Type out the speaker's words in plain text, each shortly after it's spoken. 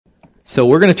So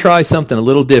we're going to try something a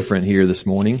little different here this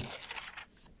morning.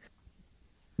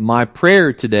 My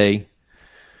prayer today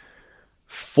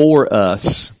for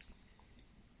us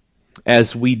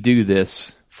as we do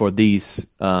this for these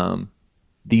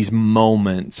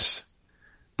moments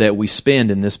that we spend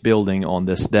in this building on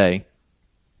this day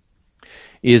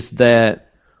is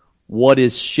that what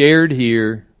is shared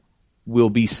here will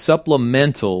be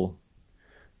supplemental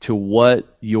to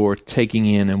what you're taking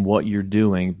in and what you're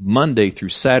doing Monday through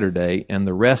Saturday and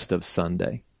the rest of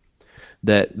Sunday.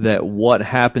 That what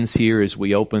happens here as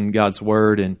we open God's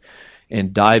Word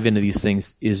and dive into these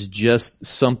things is just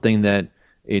something that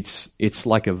it's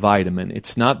like a vitamin.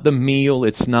 It's not the meal,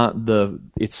 it's not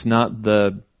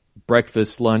the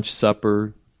breakfast, lunch,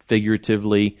 supper,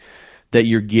 figuratively, that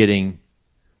you're getting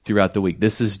throughout the week.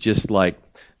 This is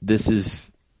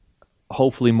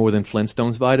hopefully more than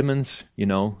Flintstones vitamins,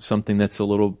 something that's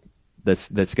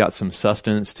that's got some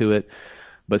sustenance to it,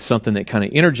 but something that kind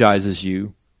of energizes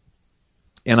you.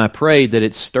 And I pray that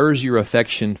it stirs your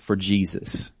affection for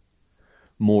Jesus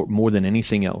more than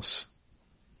anything else,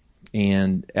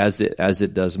 and as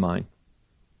it does mine.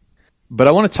 But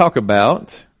I want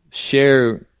to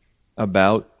share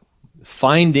about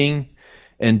finding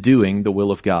and doing the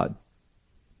will of God.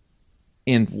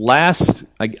 And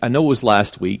I know it was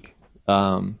last week,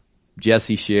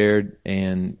 Jesse shared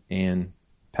and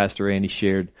Pastor Andy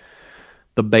shared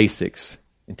the basics,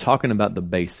 and talking about the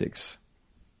basics.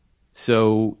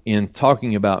 So in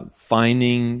talking about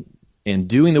finding and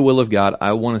doing the will of God,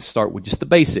 I want to start with just the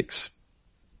basics.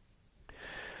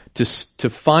 To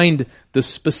find the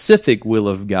specific will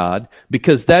of God,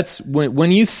 because that's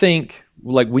when you think,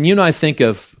 like when you and I think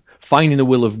of finding the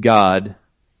will of God,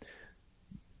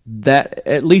 that,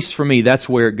 at least for me, that's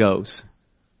where it goes.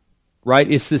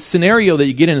 Right? It's the scenario that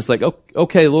you get in. It's like,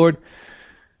 okay, Lord,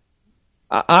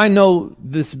 I know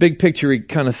this big picture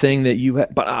kind of thing that you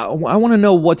have, but I want to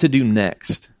know what to do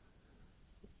next.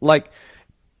 Like,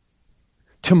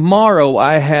 tomorrow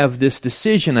I have this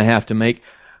decision I have to make.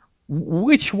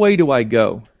 Which way do I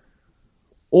go?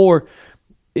 Or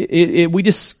we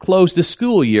just closed the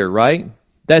school year, right?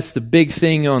 That's the big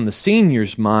thing on the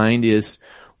seniors' mind is,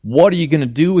 what are you going to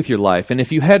do with your life? And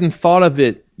if you hadn't thought of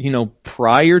it,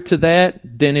 prior to that,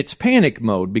 then it's panic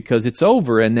mode because it's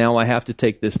over and now I have to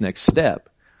take this next step.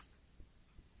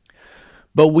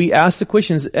 But we ask the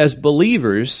questions as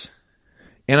believers,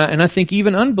 and I think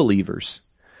even unbelievers,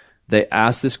 they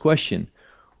ask this question: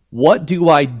 what do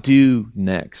I do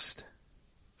next?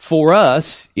 For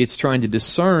us, it's trying to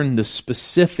discern the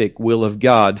specific will of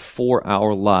God for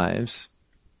our lives.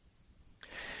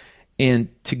 And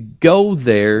to go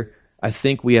there, I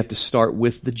think we have to start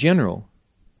with the general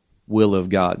will of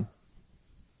God.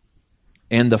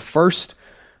 And the first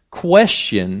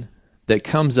question that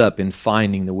comes up in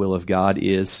finding the will of God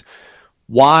is,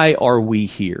 why are we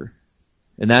here?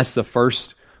 And that's the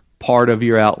first part of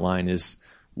your outline is,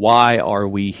 why are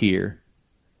we here?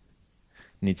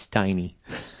 And it's tiny.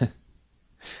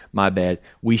 My bad.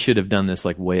 We should have done this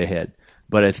way ahead.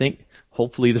 But I think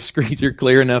hopefully the screens are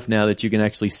clear enough now that you can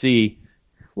actually see,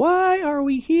 why are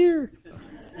we here?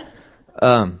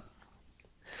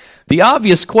 The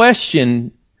obvious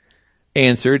question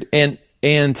answered,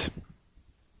 and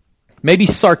maybe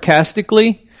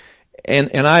sarcastically,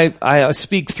 and I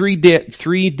speak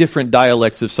three different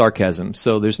dialects of sarcasm,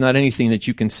 so there's not anything that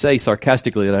you can say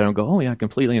sarcastically that I don't go, oh yeah, I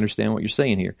completely understand what you're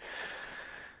saying here.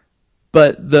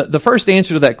 But the first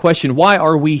answer to that question, why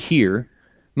are we here,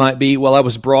 might be, well, I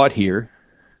was brought here,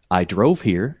 I drove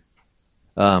here,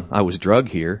 I was drug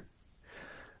here.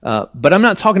 But I'm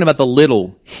not talking about the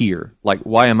little here, like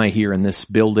why am I here in this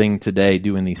building today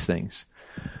doing these things?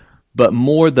 But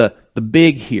more the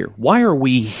big here. Why are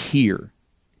we here?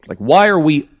 Like, why are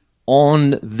we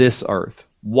on this earth?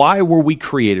 Why were we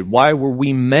created? Why were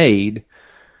we made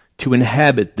to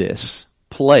inhabit this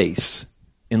place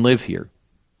and live here?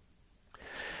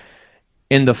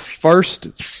 And the first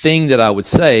thing that I would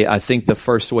say, I think the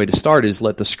first way to start is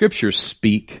let the Scriptures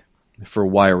speak for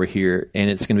why we're here. And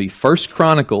it's going to be 1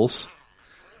 Chronicles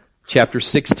chapter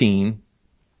 16,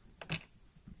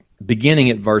 beginning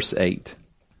at verse 8.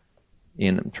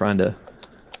 And I'm trying to,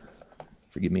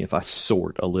 forgive me if I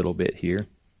sort a little bit here.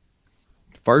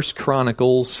 1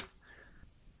 Chronicles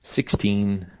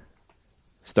 16,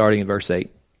 starting at verse 8.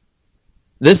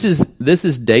 This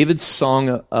is David's song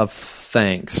of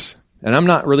thanks. And I'm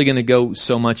not really going to go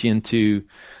so much into,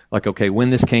 when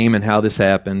this came and how this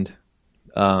happened.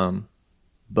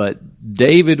 But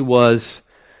David was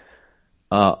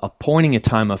appointing a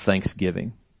time of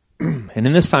thanksgiving. And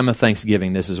in this time of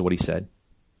thanksgiving, this is what he said.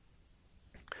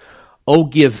 Oh,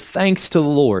 give thanks to the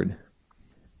Lord.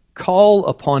 Call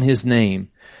upon his name.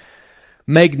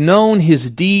 Make known his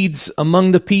deeds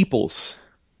among the peoples.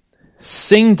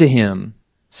 Sing to him.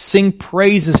 Sing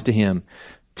praises to him.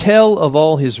 Tell of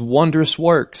all his wondrous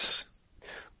works.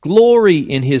 Glory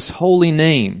in his holy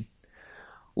name.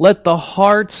 Let the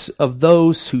hearts of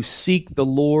those who seek the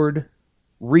Lord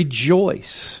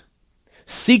rejoice.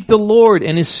 Seek the Lord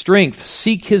and his strength.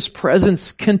 Seek his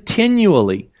presence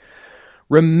continually.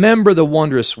 Remember the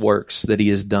wondrous works that he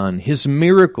has done, his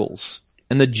miracles,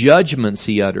 and the judgments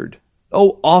he uttered.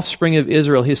 O offspring of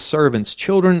Israel, his servants,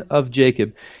 children of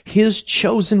Jacob, his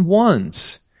chosen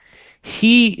ones.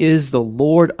 He is the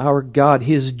Lord our God.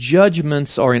 His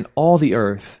judgments are in all the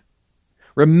earth.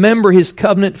 Remember his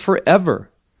covenant forever,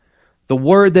 the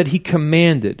word that he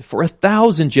commanded for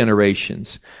 1,000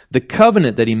 generations, the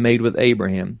covenant that he made with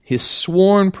Abraham, his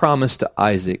sworn promise to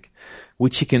Isaac,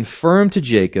 which he confirmed to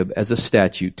Jacob as a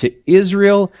statute, to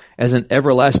Israel as an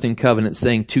everlasting covenant,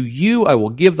 saying, to you I will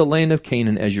give the land of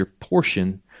Canaan as your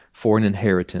portion for an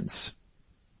inheritance.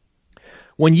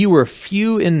 When you were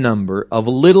few in number, of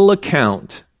little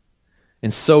account,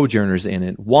 and sojourners in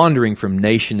it, wandering from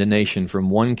nation to nation, from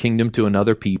one kingdom to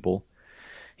another people,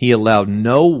 he allowed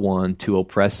no one to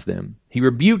oppress them. He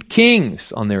rebuked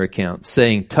kings on their account,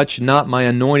 saying, touch not my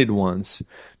anointed ones,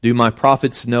 do my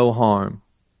prophets no harm.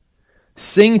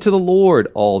 Sing to the Lord,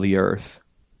 all the earth.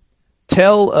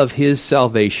 Tell of his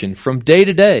salvation from day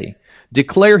to day.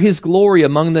 Declare his glory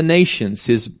among the nations,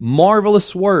 his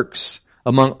marvelous works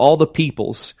among all the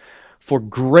peoples. For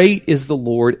great is the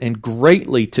Lord and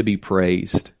greatly to be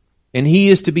praised. And he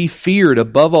is to be feared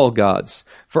above all gods.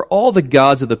 For all the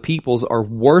gods of the peoples are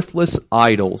worthless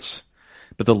idols.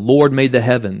 But the Lord made the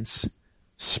heavens.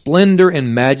 Splendor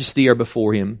and majesty are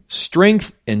before him.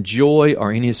 Strength and joy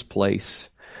are in his place.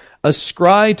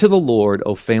 Ascribe to the Lord,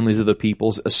 O families of the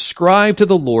peoples. Ascribe to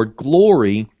the Lord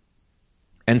glory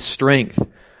and strength.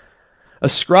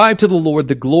 Ascribe to the Lord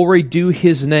the glory due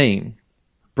his name.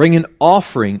 Bring an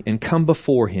offering and come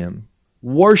before him.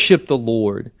 Worship the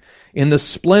Lord in the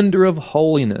splendor of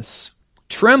holiness.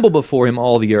 Tremble before him,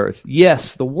 all the earth.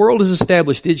 Yes, the world is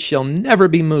established. It shall never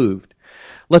be moved.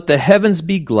 Let the heavens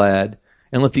be glad,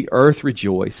 and let the earth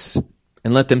rejoice.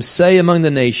 And let them say among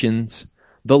the nations,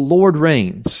 the Lord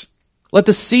reigns. Let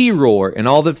the sea roar and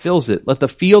all that fills it. Let the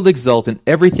field exult and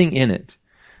everything in it.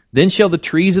 Then shall the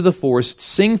trees of the forest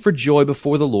sing for joy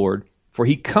before the Lord, for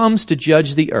he comes to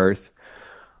judge the earth.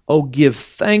 O give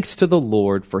thanks to the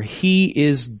Lord, for he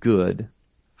is good,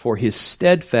 for his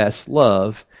steadfast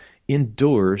love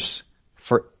endures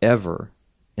forever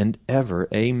and ever.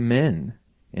 Amen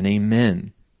and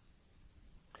amen.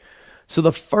 So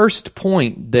the first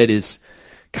point that is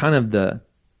kind of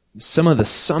some of the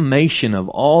summation of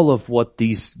all of what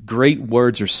these great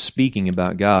words are speaking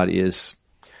about God is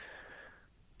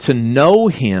to know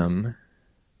him,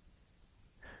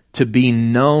 to be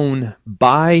known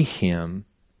by him,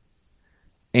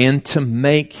 and to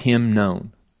make him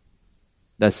known.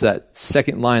 That's that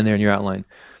second line there in your outline.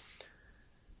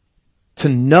 To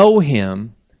know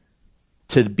him,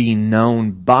 to be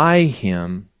known by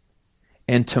him,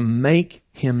 and to make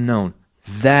him known.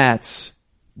 That's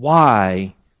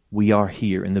why we are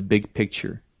here in the big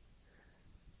picture.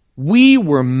 We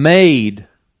were made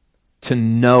to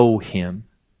know him.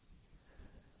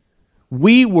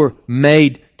 We were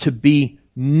made to be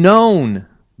known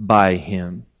by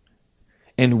him.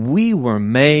 And we were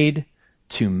made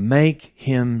to make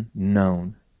him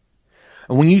known.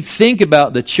 And when you think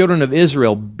about the children of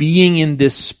Israel being in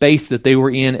this space that they were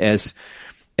in as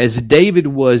David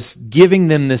was giving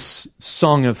them this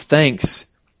song of thanks,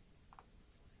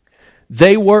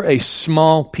 they were a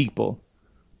small people.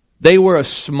 They were a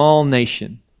small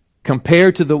nation.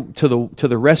 Compared to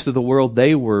the rest of the world,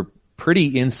 they were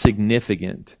pretty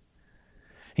insignificant.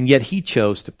 And yet he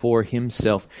chose to pour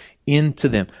himself into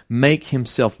them, make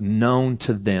himself known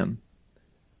to them.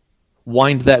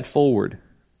 Wind that forward.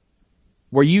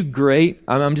 Were you great?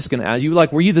 I'm just going to ask you,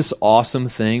 were you this awesome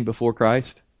thing before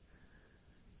Christ?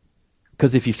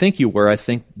 Because if you think you were, I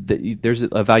think that there's an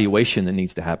evaluation that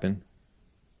needs to happen.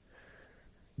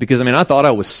 Because, I thought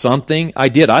I was something. I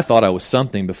thought I was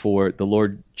something before the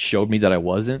Lord showed me that I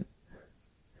wasn't.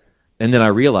 And then I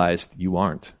realized you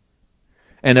aren't.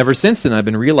 And ever since then, I've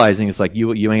been realizing it's like,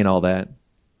 you ain't all that.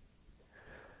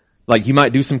 Like, you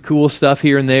might do some cool stuff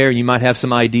here and there, and you might have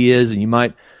some ideas, and you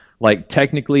might,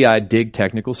 technically, I dig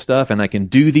technical stuff, and I can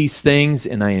do these things,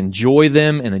 and I enjoy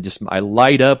them, and I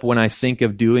light up when I think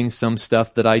of doing some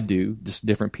stuff that I do, just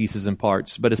different pieces and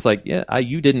parts. But it's like,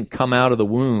 you didn't come out of the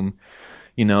womb,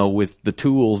 with the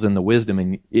tools and the wisdom,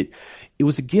 and it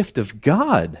was a gift of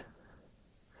God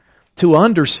to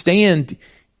understand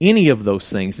any of those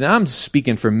things. Now, I'm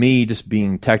speaking for me, just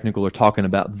being technical or talking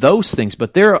about those things,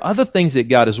 but there are other things that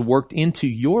God has worked into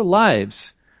your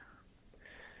lives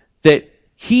that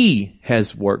He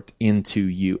has worked into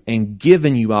you and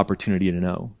given you opportunity to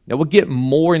know. Now, we'll get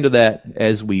more into that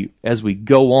as we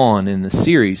go on in the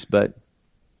series, but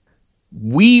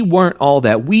we weren't all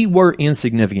that. We were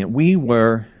insignificant. We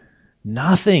were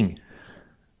nothing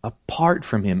apart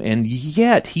from Him, and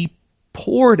yet He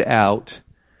poured out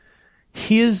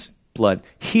His blood,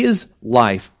 His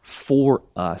life for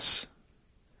us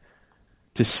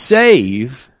to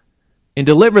save and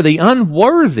deliver the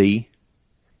unworthy.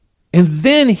 And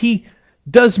then He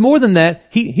does more than that.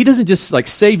 He doesn't just like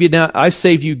save you now. I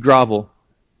saved you, grovel.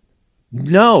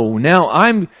 No,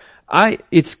 now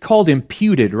it's called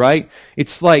imputed, right?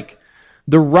 It's like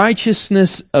the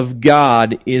righteousness of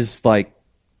God is like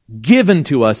given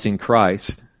to us in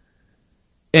Christ.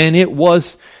 And it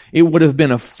would have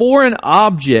been a foreign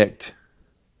object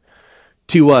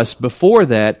to us before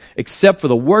that, except for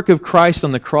the work of Christ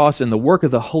on the cross and the work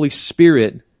of the Holy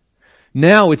Spirit.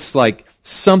 Now it's like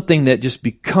something that just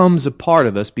becomes a part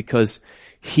of us because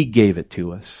He gave it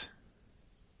to us.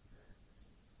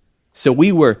 So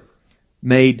we were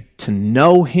made to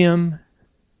know Him,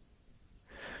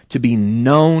 to be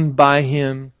known by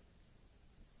Him,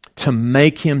 to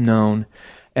make Him known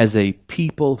as a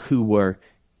people who were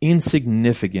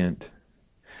insignificant,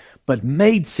 but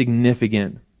made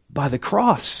significant by the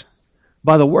cross,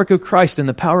 by the work of Christ and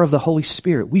the power of the Holy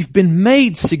Spirit. We've been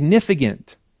made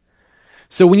significant.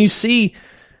 So when you see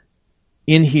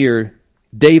in here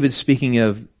David speaking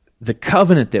of the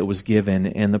covenant that was given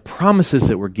and the promises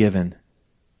that were given,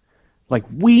 like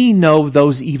we know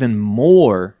those even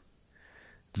more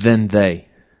than they,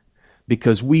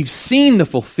 because we've seen the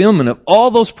fulfillment of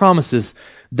all those promises.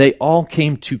 They all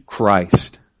came to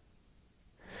Christ.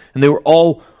 And they were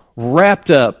all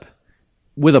wrapped up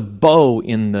with a bow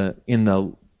in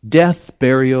the death,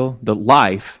 burial, the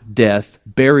life, death,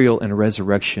 burial, and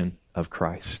resurrection of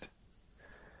Christ.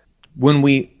 When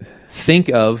we think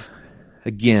of,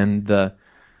 again, the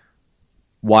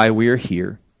why we are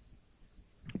here,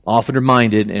 often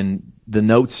reminded, and the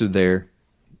notes are there,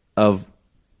 of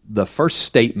the first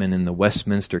statement in the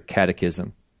Westminster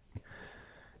Catechism.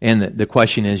 And the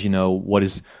question is, what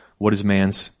is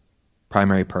man's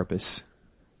primary purpose?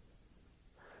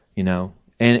 And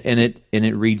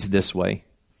it reads this way: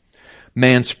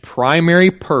 man's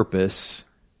primary purpose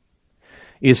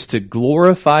is to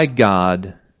glorify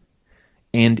God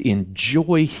and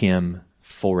enjoy Him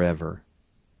forever.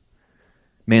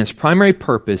 Man's primary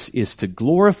purpose is to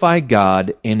glorify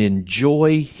God and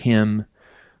enjoy Him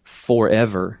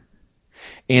forever.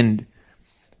 And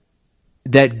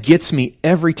that gets me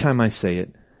every time I say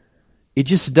it. It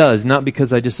just does, not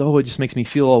because it just makes me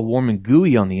feel all warm and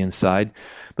gooey on the inside,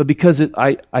 but because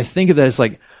I think of that as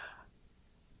like,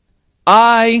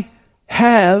 I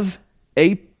have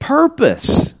a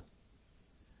purpose.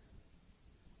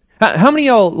 How many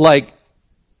of y'all like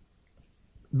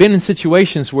been in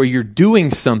situations where you're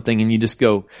doing something and you just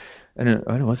go, I don't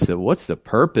know, what's the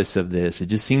purpose of this? It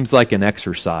just seems like an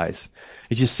exercise.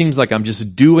 It just seems like I'm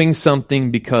just doing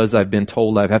something because I've been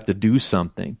told I have to do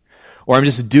something. Or I'm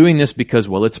just doing this because,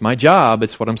 well, it's my job,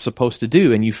 it's what I'm supposed to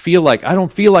do. And you feel like, I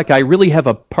don't feel like I really have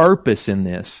a purpose in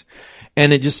this.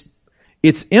 And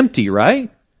it's empty, right?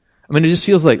 I mean, it just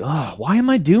feels like, why am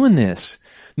I doing this?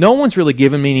 No one's really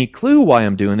given me any clue why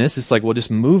I'm doing this. It's like, well,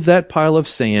 just move that pile of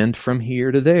sand from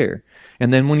here to there.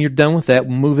 And then when you're done with that,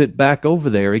 move it back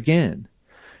over there again.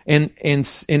 And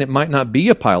it might not be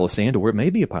a pile of sand, or it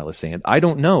may be a pile of sand. I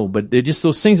don't know. But they're just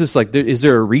those things. It's like, is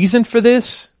there a reason for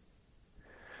this?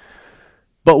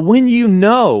 But when you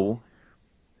know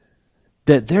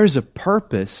that there's a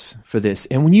purpose for this,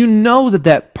 and when you know that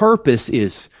that purpose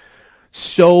is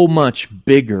so much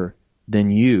bigger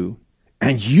than you,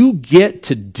 and you get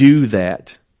to do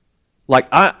that, like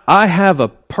I have a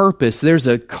purpose, there's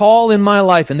a call in my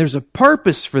life, and there's a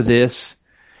purpose for this,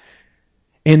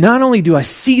 and not only do I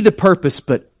see the purpose,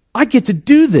 but I get to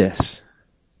do this.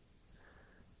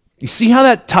 You see how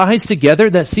that ties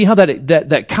together? See how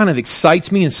that kind of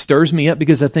excites me and stirs me up,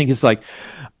 because I think it's like,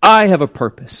 I have a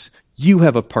purpose. You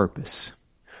have a purpose.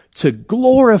 To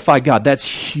glorify God. That's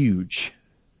huge.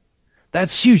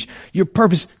 That's huge. Your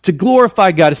purpose to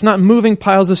glorify God. It's not moving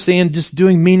piles of sand, just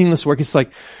doing meaningless work. It's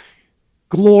like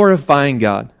glorifying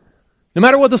God. No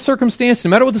matter what the circumstance,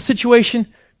 no matter what the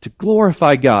situation, to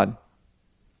glorify God.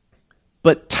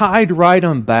 But tied right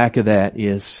on back of that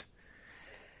is,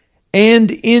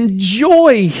 and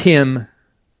enjoy Him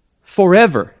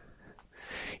forever.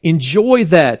 Enjoy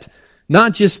that,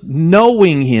 not just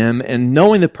knowing Him and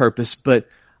knowing the purpose, but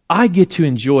I get to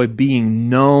enjoy being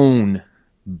known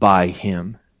by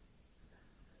Him.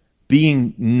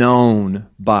 Being known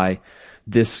by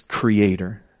this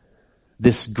Creator.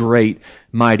 This great,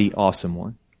 mighty, awesome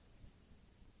one.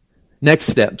 Next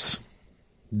steps,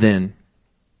 then.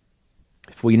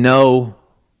 If we know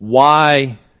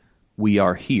why we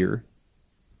are here,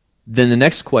 then the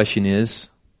next question is,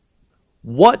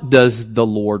 what does the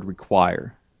Lord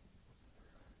require?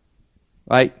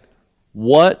 Right?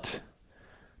 What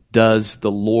does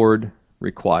the Lord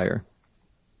require?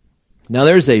 Now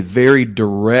there's a very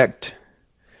direct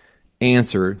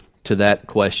answer to that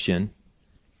question.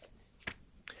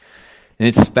 And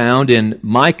it's found in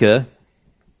Micah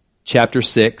chapter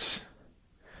 6,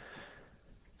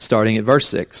 starting at verse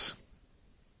 6.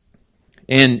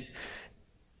 And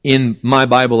in my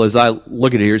Bible, as I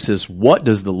look at it here, it says, what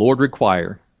does the Lord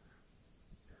require?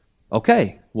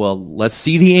 Okay, well, let's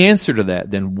see the answer to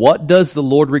that. Then what does the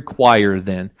Lord require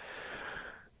then?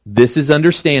 This is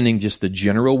understanding just the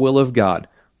general will of God.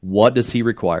 What does He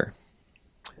require?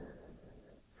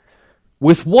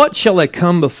 With what shall I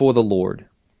come before the Lord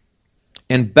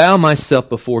and bow myself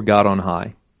before God on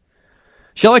high?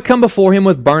 Shall I come before Him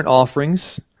with burnt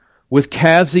offerings, with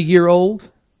calves a year old?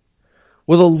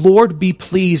 Will the Lord be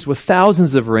pleased with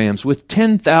thousands of rams, with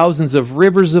 10,000s of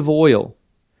rivers of oil?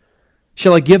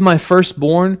 Shall I give my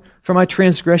firstborn for my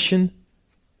transgression,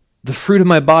 the fruit of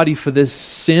my body for the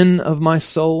sin of my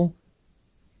soul?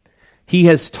 He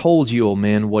has told you, O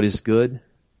man, what is good.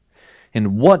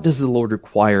 And what does the Lord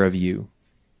require of you?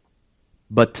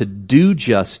 But to do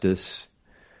justice,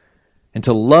 and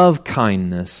to love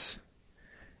kindness,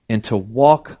 and to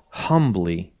walk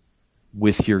humbly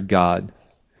with your God.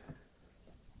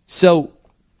 So,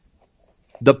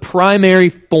 the primary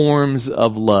forms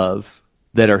of love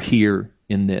that are here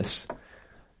in this.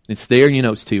 It's there in your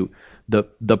notes too.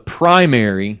 The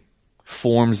primary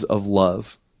forms of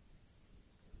love.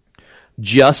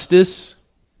 Justice,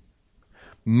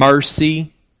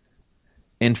 mercy,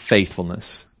 and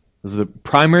faithfulness. Those are the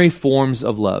primary forms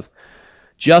of love.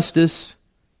 Justice,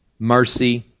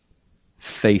 mercy,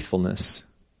 faithfulness.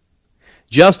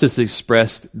 Justice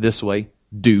expressed this way,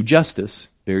 do justice,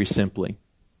 very simply.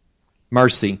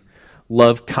 Mercy,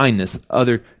 love kindness.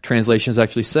 Other translations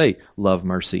actually say love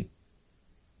mercy.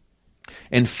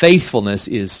 And faithfulness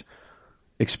is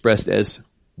expressed as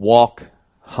walk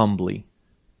humbly.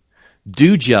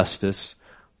 Do justice,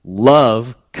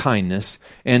 love kindness,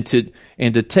 and to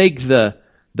take the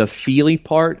feely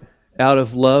part out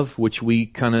of love, which we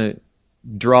kind of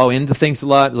draw into things a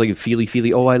lot, like a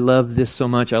feely, oh, I love this so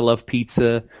much, I love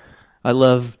pizza, I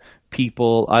love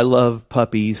people, I love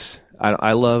puppies,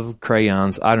 I love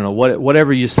crayons, I don't know,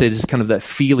 whatever you say, just kind of that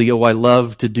feely, oh, I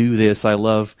love to do this, I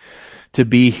love to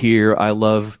be here, I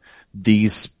love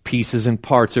these pieces and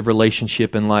parts of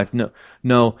relationship in life.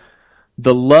 No,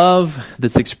 the love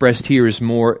that's expressed here is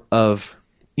more of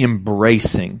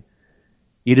embracing.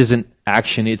 It is an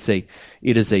action, it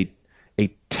is a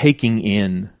taking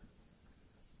in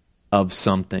of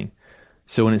something.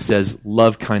 So when it says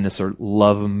love kindness or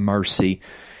love mercy,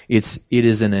 it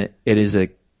is a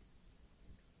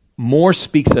more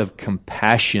speaks of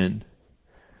compassion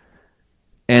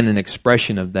and an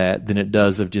expression of that than it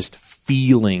does of just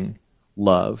feeling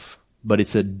love, but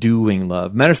it's a doing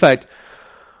love. Matter of fact,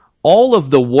 all of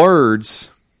the words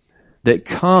that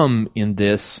come in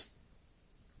this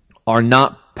are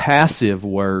not passive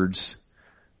words,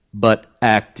 but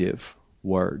active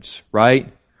words,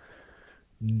 right?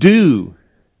 Do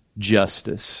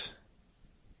justice.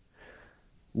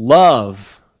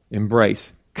 Love,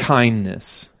 embrace,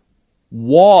 kindness.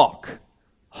 Walk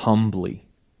humbly.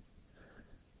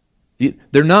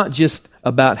 They're not just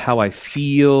about how I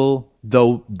feel,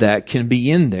 though that can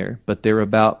be in there, but they're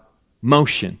about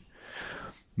motion,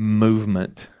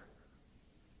 movement.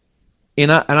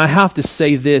 And I have to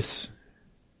say this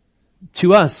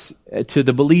to us, to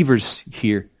the believers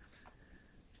here.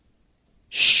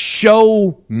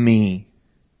 Show me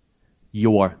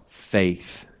your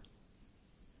faith.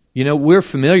 You know, we're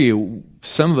familiar,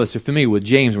 some of us are familiar with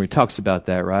James when he talks about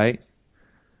that, right?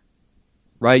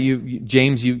 Right?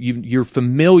 James, you're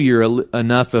familiar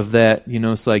enough of that. You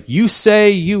know, it's like, you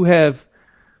say you have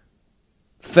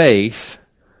faith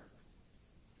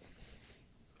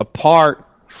apart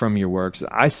from your works.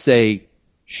 I say,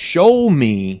 show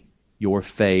me your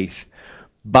faith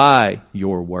by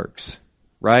your works.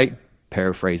 Right?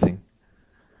 Paraphrasing.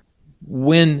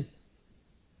 When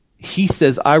he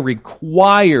says, I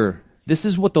require, this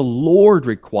is what the Lord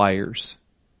requires.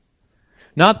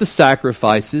 Not the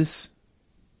sacrifices,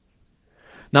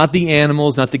 not the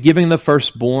animals, not the giving of the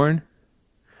firstborn.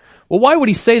 Well, why would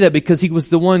he say that? Because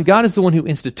God is the one who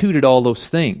instituted all those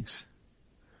things.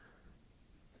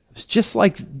 It's just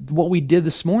like what we did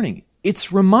this morning.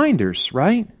 It's reminders,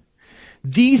 right?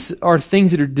 These are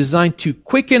things that are designed to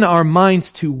quicken our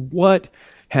minds to what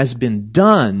has been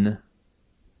done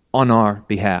on our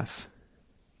behalf.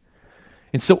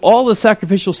 And so all the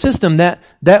sacrificial system, that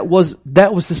was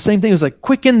the same thing. It was like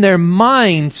quicken their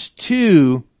minds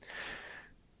to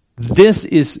this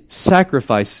is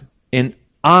sacrifice, and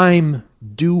I'm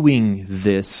doing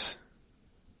this.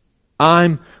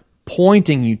 I'm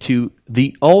pointing you to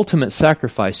the ultimate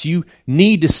sacrifice. You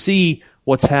need to see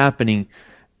what's happening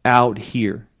out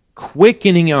here.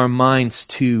 Quickening our minds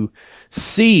to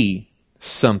see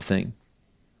something.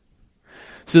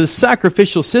 So the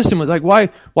sacrificial system was like,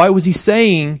 why was he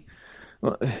saying,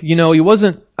 he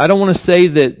wasn't, I don't want to say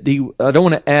that I don't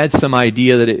want to add some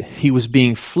idea that he was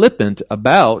being flippant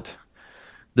about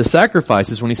the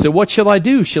sacrifices when he said, what shall I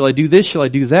do? Shall I do this? Shall I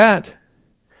do that?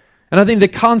 And I think the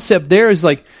concept there is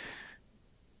like,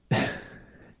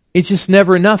 it's just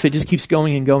never enough. It just keeps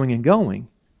going and going and going.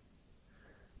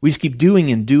 We just keep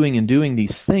doing and doing and doing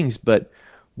these things. But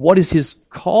what is his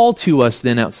call to us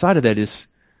then outside of that is,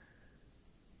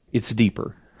 it's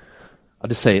deeper. I'll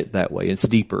just say it that way. It's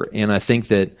deeper. And I think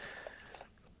that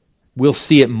we'll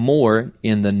see it more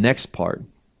in the next part.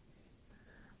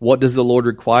 What does the Lord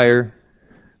require?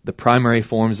 The primary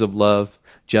forms of love,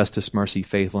 justice, mercy,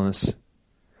 faithfulness.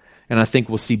 And I think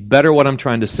we'll see better what I'm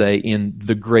trying to say in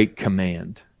the Great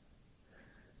Command.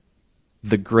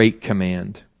 The Great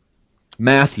Command.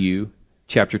 Matthew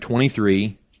chapter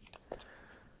 23,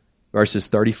 verses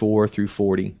 34 through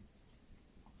 40.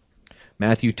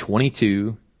 Matthew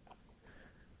 22,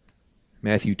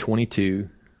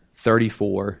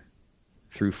 34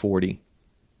 through 40.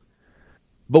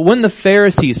 But when the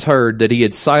Pharisees heard that he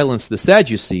had silenced the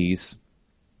Sadducees,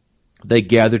 they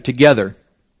gathered together.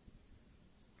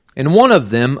 And one of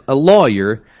them, a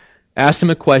lawyer, asked him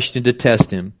a question to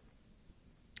test him.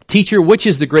 Teacher, which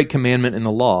is the great commandment in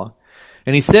the law?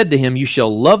 And he said to him, you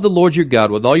shall love the Lord your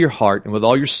God with all your heart and with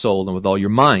all your soul and with all your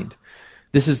mind.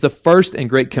 This is the first and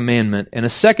great commandment, and a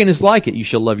second is like it. You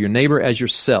shall love your neighbor as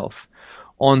yourself.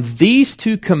 On these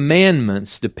two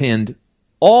commandments depend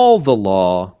all the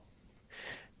law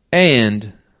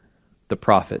and the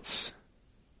prophets.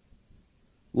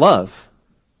 Love.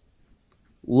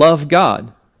 Love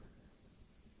God.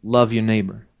 Love your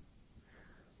neighbor.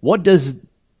 What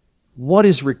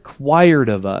is required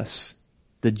of us?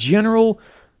 The general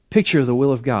picture of the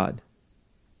will of God.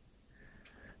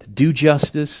 To do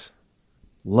justice,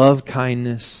 love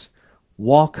kindness,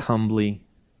 walk humbly,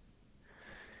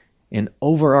 and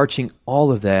overarching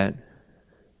all of that,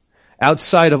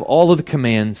 outside of all of the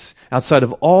commands, outside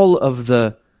of all of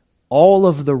the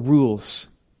rules,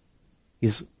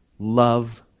 is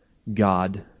love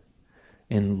God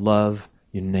and love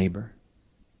your neighbor.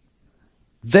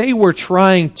 They were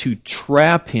trying to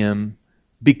trap him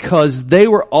because they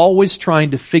were always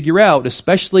trying to figure out,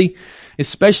 especially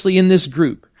in this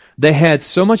group. They had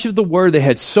so much of the Word, they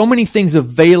had so many things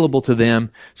available to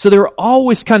them, so they were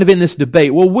always kind of in this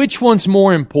debate. Well, which one's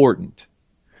more important?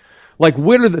 Like,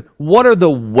 what are the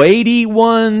weighty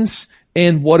ones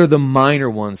and what are the minor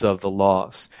ones of the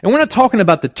laws? And we're not talking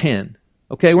about the 10,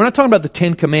 okay? We're not talking about the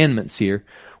 10 commandments here.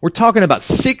 We're talking about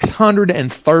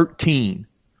 613.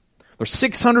 There's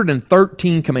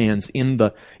 613 commands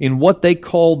in what they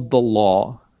called the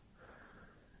law.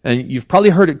 And you've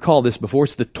probably heard it called this before.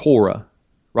 It's the Torah,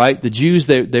 right? The Jews,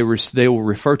 they will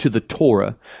refer to the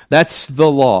Torah. That's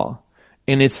the law.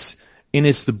 And it's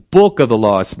the book of the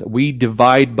law. We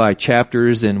divide by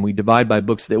chapters and we divide by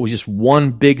books. That was just one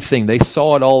big thing. They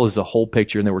saw it all as a whole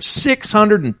picture. And there were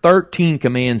 613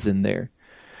 commands in there.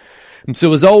 And so it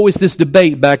was always this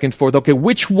debate back and forth. Okay,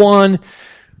 which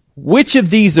of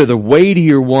these are the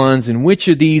weightier ones and which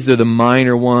of these are the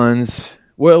minor ones?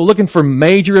 Well, looking for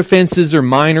major offenses or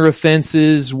minor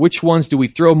offenses. Which ones do we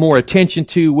throw more attention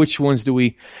to? Which ones do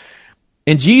we...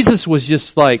 And Jesus was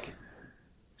just like,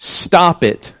 stop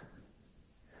it.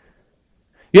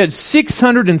 You had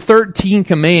 613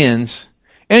 commands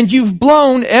and you've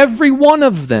blown every one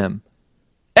of them.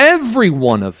 Every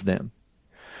one of them.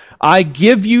 I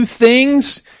give you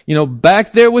things,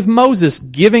 back there with Moses,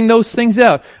 giving those things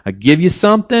out. I give you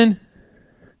something,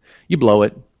 you blow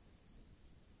it.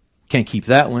 Can't keep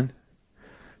that one.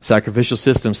 Sacrificial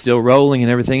system still rolling and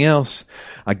everything else.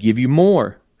 I give you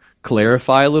more.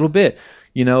 Clarify a little bit.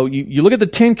 You look at the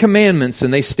 10 commandments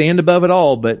and they stand above it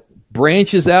all, but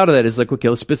branches out of that is like, okay,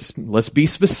 let's be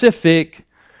specific.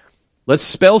 Let's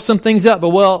spell some things out.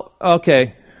 But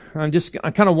okay, I'm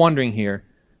kind of wondering here.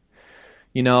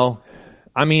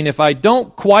 I mean, if I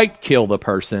don't quite kill the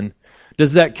person,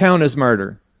 does that count as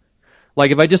murder?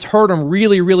 Like if I just hurt them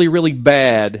really, really, really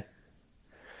bad,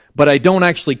 but I don't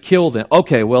actually kill them.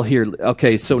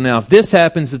 Okay, so now if this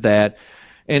happens to that,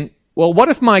 and well, what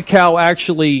if my cow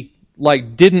actually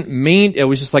didn't mean, it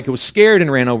was just like it was scared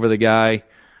and ran over the guy?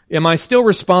 Am I still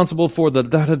responsible for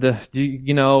and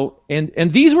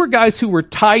these were guys who were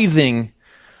tithing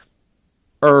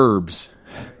herbs,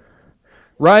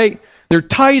 right? They're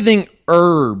tithing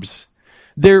herbs.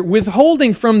 They're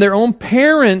withholding from their own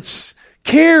parents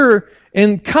care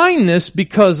and kindness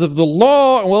because of the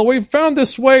law. Well, we've found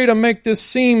this way to make this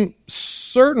seem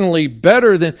certainly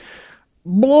better than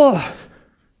blah.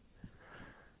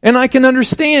 And I can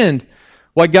understand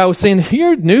why God was saying,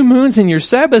 your new moons and your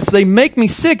Sabbaths, they make me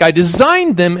sick. I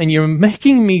designed them and you're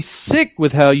making me sick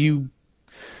with how you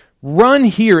run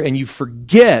here and you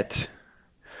forget.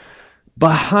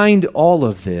 Behind all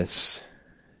of this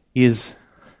is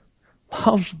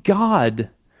love God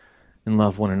and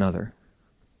love one another.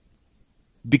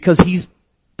 Because He's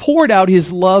poured out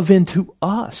His love into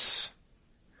us.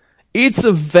 It's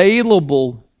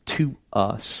available to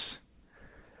us.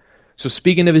 So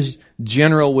speaking of His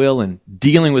general will and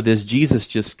dealing with this, Jesus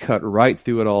just cut right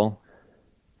through it all.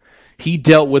 He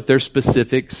dealt with their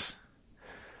specifics.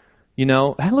 You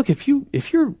know, hey, look, if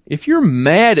you're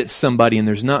mad at somebody and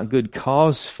there's not good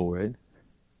cause for it,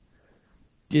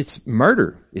 it's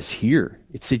murder is here.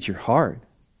 It's at your heart.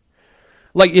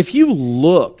 Like if you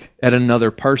look at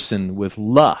another person with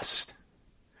lust,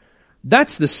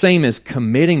 that's the same as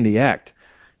committing the act.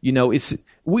 You know,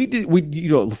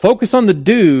 we focus on the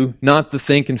do, not the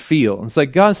think and feel. It's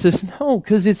like God says, no,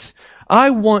 because I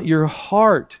want your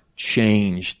heart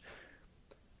changed.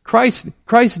 Christ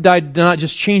died to not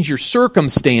just change your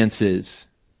circumstances.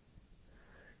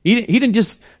 He didn't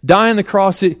just die on the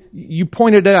cross. You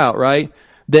pointed it out, right?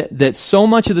 That so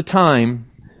much of the time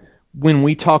when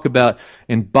we talk about,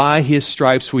 and by His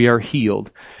stripes we are healed,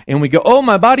 and we go, oh,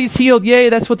 my body's healed, yay,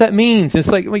 that's what that means.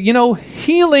 It's like,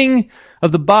 healing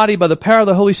of the body by the power of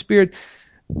the Holy Spirit.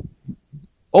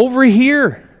 Over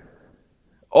here,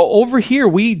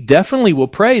 we definitely will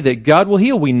pray that God will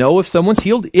heal. We know if someone's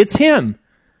healed, it's Him.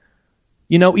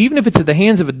 Even if it's at the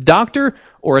hands of a doctor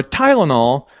or a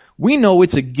Tylenol, we know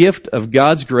it's a gift of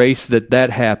God's grace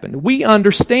that happened. We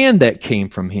understand that came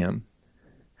from Him.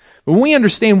 When we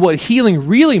understand what healing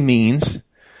really means,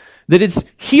 that it's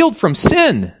healed from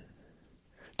sin,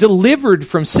 delivered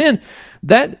from sin,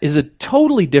 that is a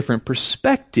totally different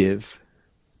perspective,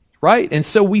 right? And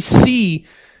so we see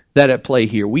that at play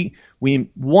here. We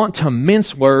want to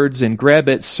mince words and grab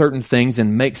at certain things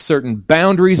and make certain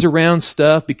boundaries around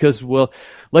stuff because, well,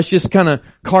 let's just kind of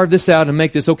carve this out and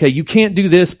make this, okay, you can't do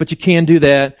this, but you can do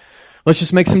that. Let's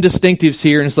just make some distinctives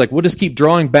here. And it's like, we'll just keep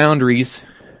drawing boundaries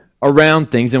around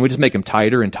things and we just make them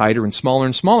tighter and tighter and smaller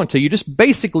until you're just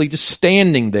basically just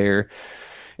standing there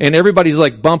and everybody's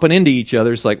like bumping into each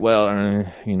other. It's like, well,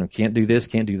 can't do this,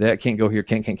 can't do that, can't go here,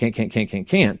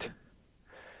 can't.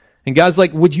 And God's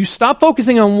like, would you stop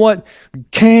focusing on what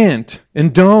can't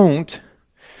and don't?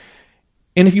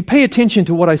 And if you pay attention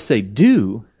to what I say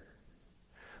do,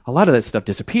 a lot of that stuff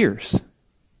disappears.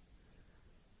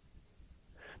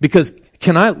 Because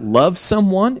can I love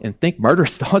someone and think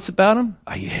murderous thoughts about them?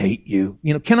 I hate you.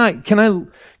 Can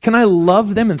I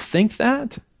love them and think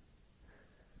that?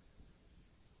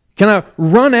 Can I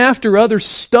run after other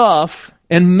stuff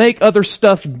and make other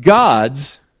stuff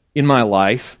gods in my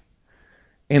life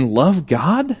and love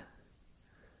God?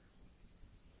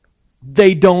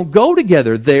 They don't go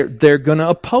together. They're going to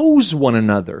oppose one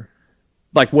another.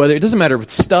 Like whether it doesn't matter if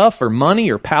it's stuff or money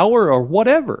or power or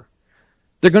whatever.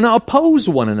 They're going to oppose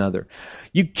one another.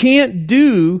 You can't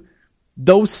do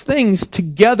those things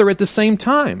together at the same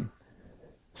time.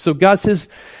 So God says,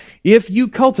 if you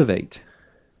cultivate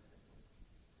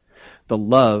the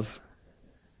love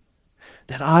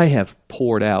that I have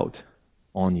poured out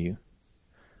on you.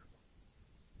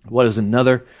 What is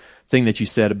another thing that you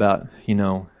said about,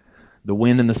 the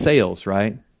wind and the sails,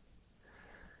 right?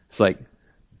 It's like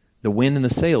the wind and the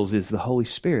sails is the Holy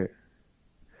Spirit.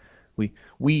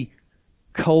 We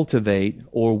cultivate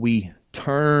or we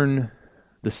turn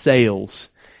the sails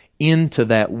into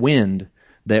that wind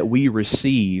that we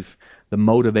receive the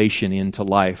motivation into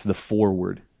life, the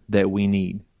forward that we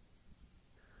need.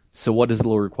 So what does the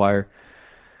Lord require?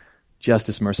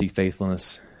 Justice, mercy,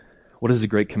 faithfulness. What is the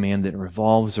great command that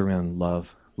revolves around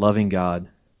love? Loving God,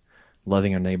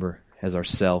 loving our neighbor as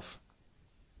ourself.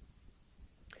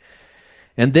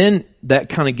 And then that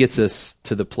kind of gets us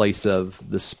to the place of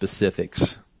the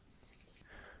specifics.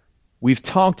 We've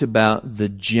talked about the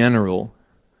general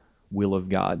will of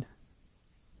God.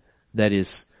 that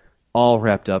is all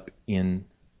wrapped up in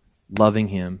loving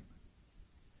Him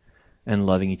and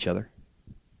loving each other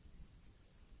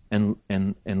and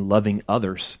loving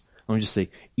others. I don't just say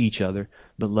each other,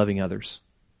 but loving others.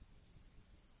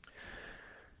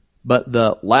 But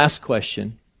the last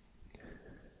question,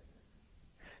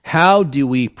 how do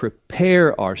we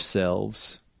prepare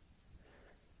ourselves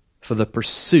for the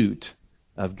pursuit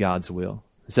of God's will?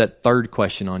 It's that third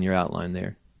question on your outline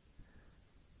there.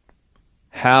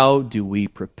 How do we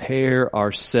prepare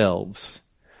ourselves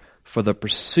for the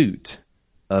pursuit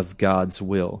of God's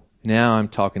will? Now I'm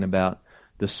talking about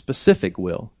the specific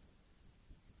will,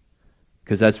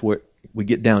 because that's what we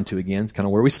get down to again. It's kind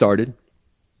of where we started.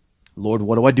 Lord,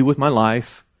 what do I do with my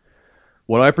life?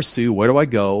 What do I pursue? Where do I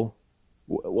go?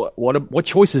 What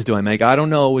choices do I make? I don't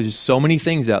know. There's so many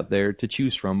things out there to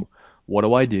choose from. What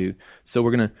do I do? So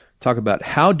we're going to talk about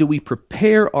how do we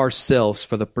prepare ourselves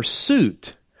for the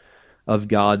pursuit of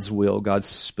God's will, God's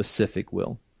specific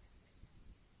will.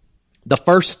 The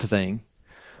first thing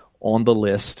on the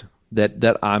list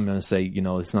that I'm going to say,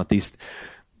 it's not these.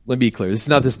 Let me be clear. This is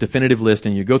not this definitive list,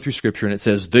 and you go through Scripture and it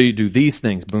says, do these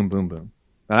things, boom, boom, boom.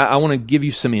 I want to give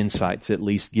you some insights, at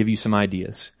least give you some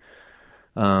ideas.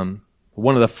 One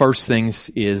of the first things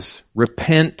is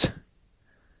repent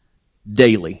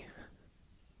daily.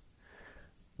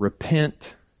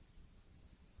 Repent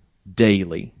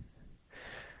daily.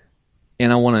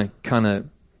 And I want to kind of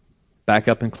back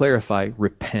up and clarify,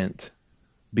 repent.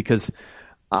 Because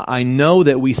I know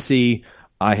that we see,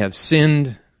 I have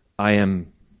sinned, I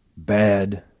am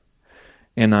bad,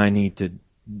 and I need to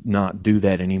not do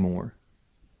that anymore.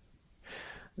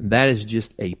 That is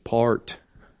just a part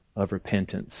of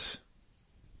repentance.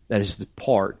 That is the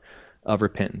part of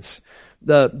repentance.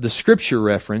 The scripture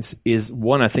reference is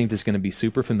one I think that's going to be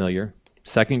super familiar.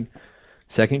 Second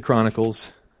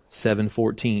Chronicles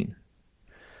 7:14.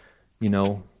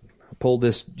 Pull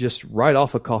this just right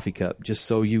off a coffee cup, just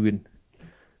so you would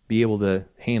be able to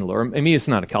handle it. Or maybe it's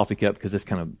not a coffee cup because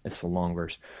it's a long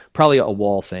verse. Probably a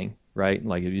wall thing, right?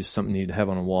 Like it's just something you need to have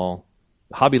on a wall.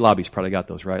 Hobby Lobby's probably got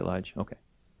those, right, Lige? Okay.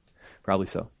 Probably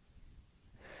so.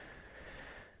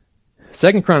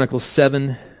 2 Chronicles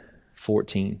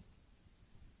 7:14.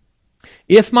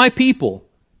 If my people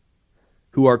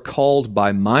who are called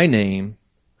by my name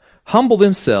humble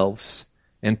themselves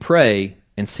and pray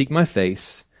and seek my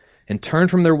face and turn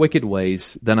from their wicked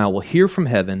ways, then I will hear from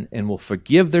heaven and will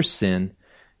forgive their sin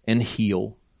and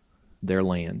heal their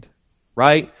land.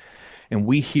 Right? And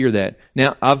we hear that.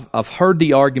 Now, I've heard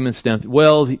the arguments down,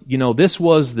 this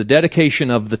was the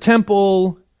dedication of the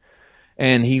temple,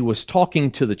 and he was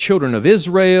talking to the children of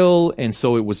Israel, and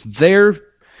so it was their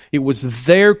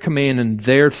command and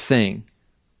their thing.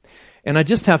 And I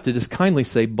just have to just kindly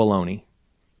say baloney.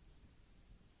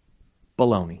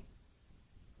 Baloney.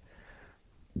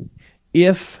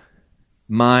 If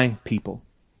my people.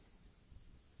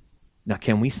 Now,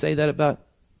 can we say that about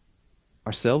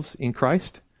ourselves in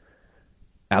Christ?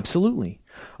 Absolutely.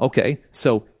 Okay,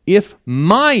 so if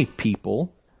my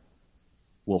people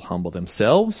will humble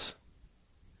themselves,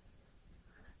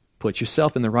 put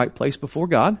yourself in the right place before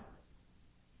God,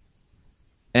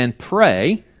 and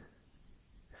pray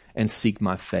and seek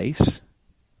my face.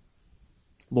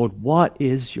 Lord, what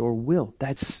is your will?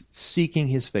 That's seeking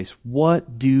His face.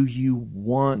 What do you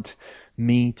want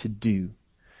me to do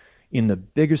in the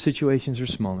bigger situations or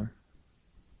smaller?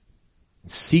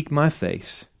 Seek my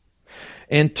face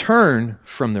and turn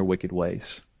from their wicked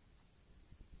ways.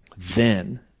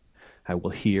 Then I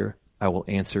will hear, I will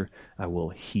answer, I will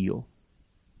heal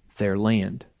their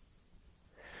land.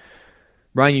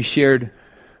 Brian, you shared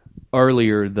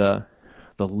earlier the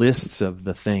lists of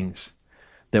the things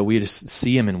that we just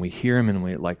see them and we hear them and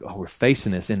we're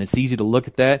facing this, and it's easy to look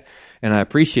at that. And I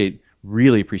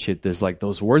really appreciate this, like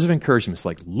those words of encouragement. It's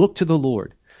like, look to the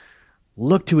Lord,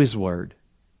 look to His Word,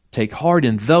 take heart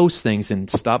in those things, and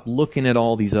stop looking at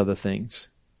all these other things.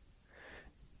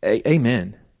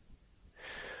 Amen.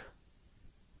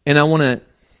 And I want to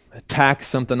tack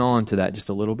something on to that just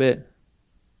a little bit.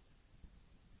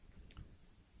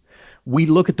 We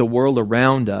look at the world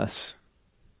around us,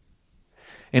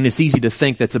 and it's easy to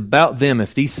think that's about them.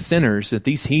 If these sinners, if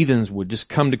these heathens would just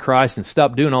come to Christ and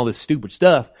stop doing all this stupid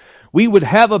stuff, we would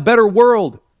have a better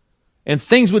world and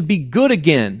things would be good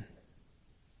again.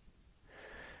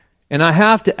 And I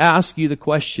have to ask you the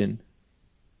question,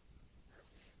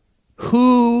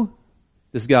 who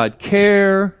does God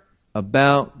care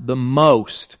about the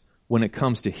most when it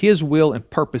comes to His will and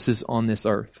purposes on this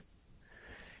earth?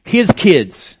 His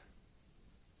kids.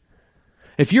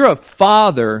 If you're a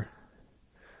father,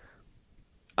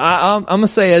 I'm going to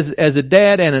say as a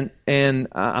dad and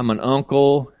I'm an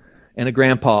uncle, and a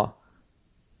grandpa.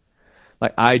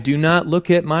 Like, I do not look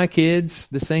at my kids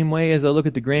the same way as I look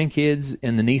at the grandkids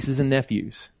and the nieces and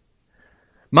nephews.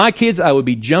 My kids, I would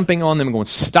be jumping on them and going,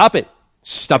 stop it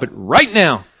right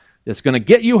now. That's going to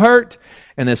get you hurt,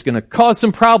 and that's going to cause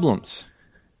some problems.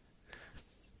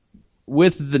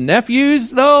 With the nephews,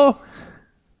 though,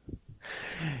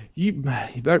 you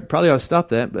probably ought to stop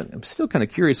that, but I'm still kind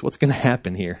of curious what's going to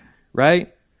happen here,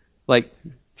 right? Like,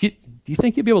 do you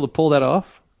think you'll be able to pull that off?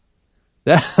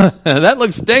 That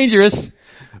looks dangerous.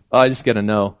 Oh, I just got to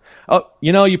know. Oh,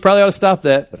 you probably ought to stop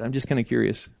that, but I'm just kind of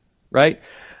curious, right?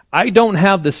 I don't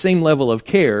have the same level of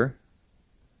care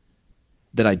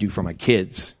that I do for my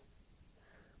kids,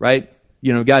 right?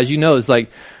 Guys, it's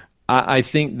like, I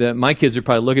think that my kids are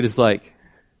probably looking at it as like,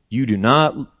 you do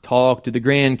not talk to the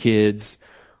grandkids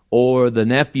or the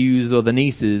nephews or the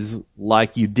nieces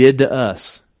like you did to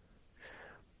us,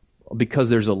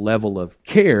 because there's a level of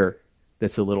care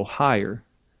that's a little higher.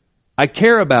 I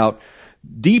care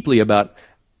deeply about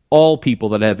all people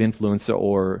that have influence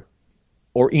or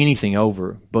anything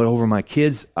over. But over my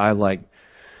kids, I like,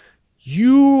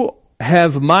 you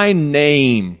have my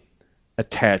name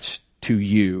attached to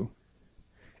you.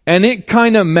 And it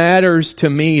kind of matters to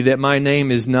me that my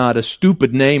name is not a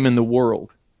stupid name in the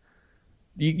world.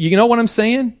 You know what I'm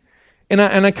saying? And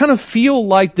I kind of feel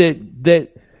like that,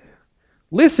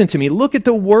 listen to me, look at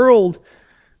the world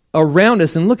around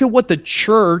us and look at what the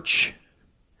church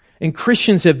and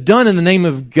Christians have done in the name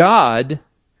of God,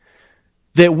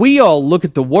 that we all look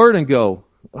at the Word and go,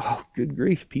 oh, good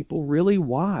grief, people, really?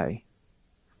 Why?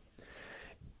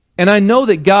 And I know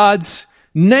that God's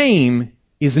name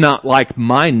is not like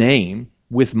my name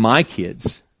with my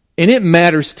kids. And it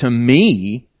matters to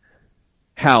me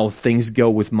how things go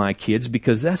with my kids,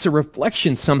 because that's a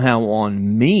reflection somehow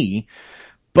on me.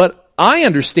 But I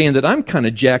understand that I'm kind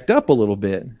of jacked up a little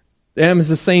bit. I'm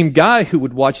the same guy who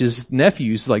would watch his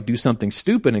nephews like do something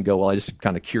stupid and go, well, I'm just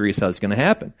kind of curious how it's going to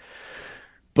happen.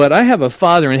 But I have a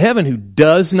Father in heaven who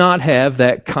does not have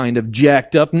that kind of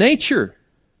jacked up nature.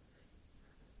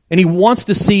 And He wants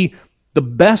to see the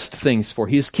best things for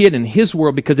His kid and His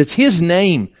world, because it's His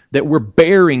name that we're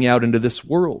bearing out into this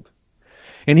world.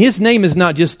 And His name is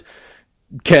not just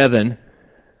Kevin.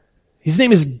 His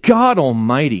name is God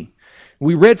Almighty.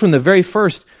 We read from the very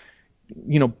first,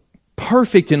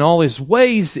 perfect in all His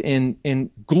ways and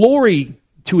glory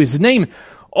to His name.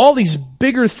 All these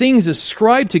bigger things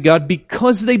ascribed to God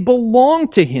because they belong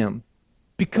to Him.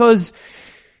 Because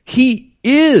He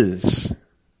is.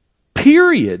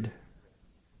 Period.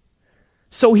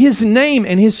 So His name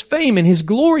and His fame and His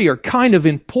glory are kind of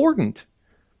important.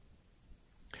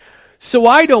 So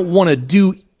I don't want to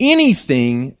do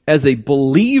anything as a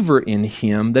believer in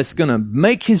Him that's going to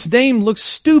make His name look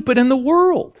stupid in the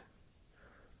world.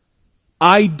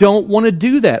 I don't want to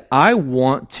do that. I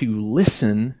want to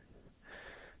listen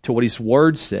to what His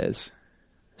Word says.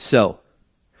 So,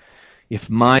 if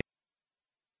my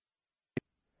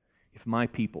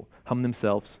people humble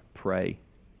themselves, pray,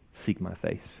 seek my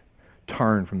face,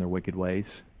 turn from their wicked ways.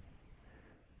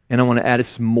 And I want to add, it's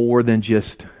more than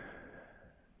just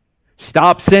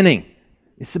stop sinning.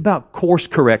 It's about course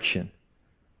correction.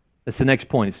 That's the next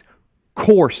point. It's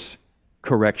course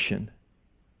correction.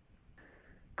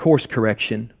 Course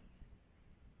correction.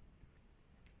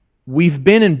 We've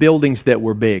been in buildings that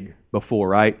were big before,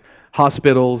 right?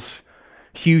 Hospitals,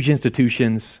 huge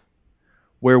institutions,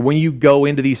 where when you go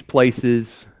into these places,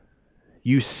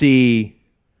 you see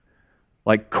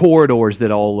like corridors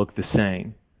that all look the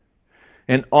same,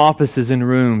 and offices and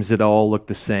rooms that all look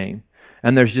the same.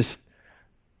 And there's just,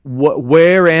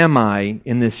 where am I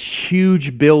in this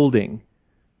huge building?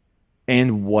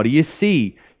 And what do you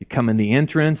see? You come in the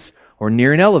entrance or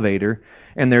near an elevator,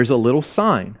 and there's a little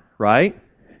sign, right?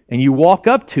 And you walk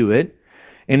up to it,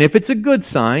 and if it's a good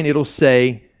sign, it'll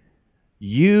say,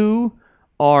 "You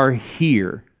are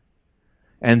here."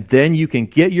 And then you can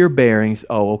get your bearings.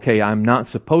 Oh, okay, I'm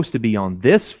not supposed to be on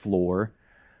this floor.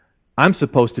 I'm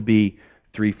supposed to be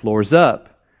 3 floors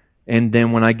up. And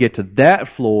then when I get to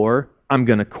that floor, I'm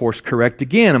going to course correct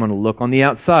again. I'm going to look on the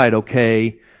outside.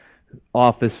 Okay,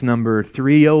 office number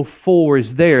 304 is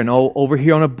there. And over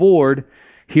here on a board,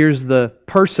 here's the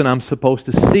person I'm supposed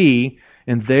to see.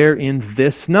 And they're in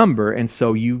this number. And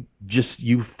so you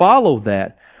follow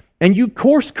that. And you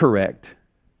course correct.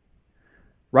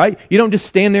 Right? You don't just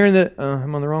stand there and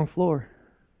I'm on the wrong floor.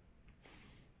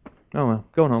 Oh well,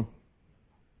 going home.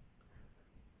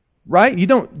 Right? You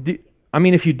don't.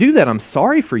 If you do that, I'm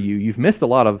sorry for you. You've missed a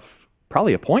lot of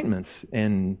probably appointments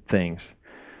and things.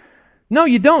 No,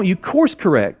 you don't. You course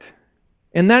correct.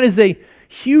 And that is a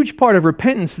huge part of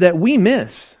repentance that we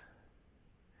miss.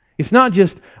 It's not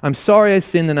just, I'm sorry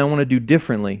I sinned and I want to do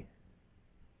differently.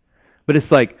 But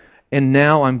it's like, and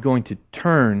now I'm going to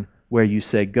turn where you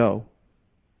say go.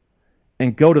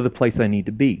 And go to the place I need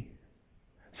to be.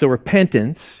 So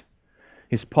repentance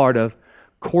is part of,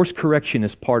 course correction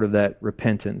is part of that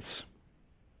repentance.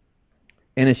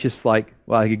 And it's just like,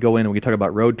 well, I could go in and we could talk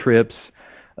about road trips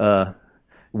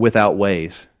without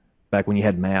Waze. Back when you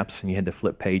had maps and you had to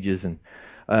flip pages and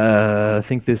I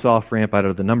think this off-ramp, I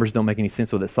don't know, the numbers don't make any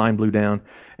sense, so that sign blew down,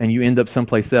 and you end up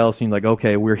someplace else, and you're like,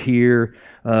 okay, we're here,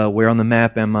 where on the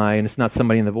map am I? And it's not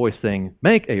somebody in the voice saying,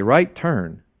 make a right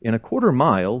turn. In a quarter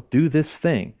mile, do this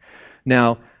thing.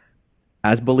 Now,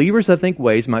 as believers, I think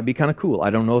Waze might be kind of cool. I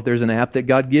don't know if there's an app that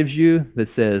God gives you that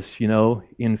says,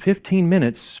 in 15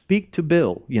 minutes, speak to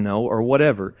Bill, or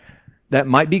whatever. That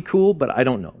might be cool, but I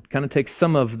don't know. It kind of takes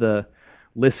some of the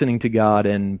listening to God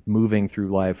and moving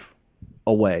through life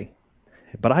away.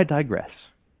 But I digress.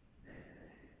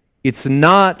 It's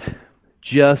not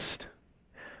just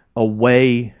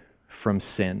away from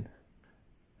sin,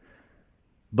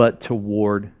 but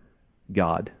toward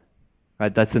God.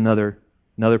 Right? That's another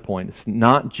point. It's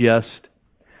not just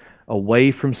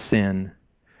away from sin,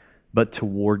 but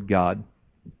toward God.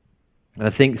 And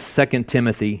I think 2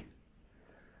 Timothy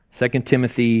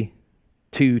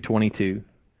 2:22.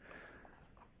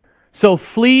 So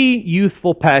flee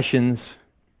youthful passions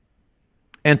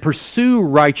and pursue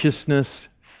righteousness,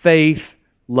 faith,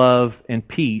 love, and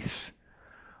peace,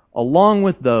 along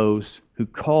with those who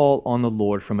call on the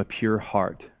Lord from a pure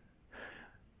heart.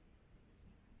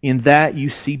 In that you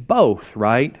see both,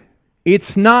 right?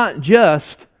 It's not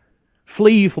just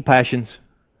flee youthful passions.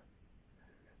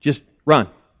 Just run.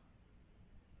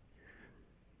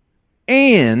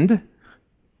 And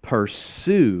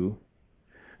pursue.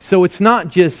 So it's not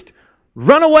just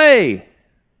run away,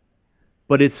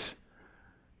 but it's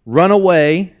run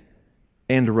away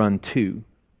and run to.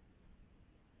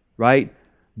 Right?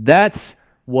 That's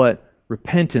what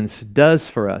repentance does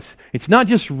for us. It's not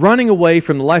just running away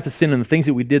from the life of sin and the things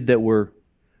that we did that were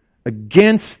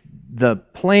against the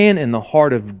plan and the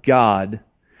heart of God,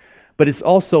 but it's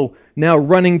also now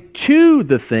running to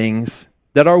the things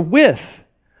that are with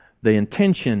the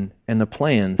intention and the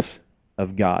plans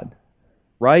of God.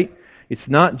 Right? It's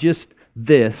not just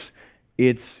this,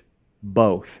 it's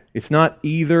both. It's not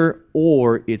either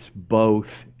or, it's both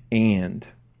and.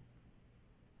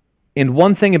 And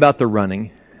one thing about the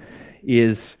running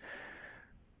is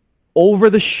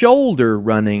over-the-shoulder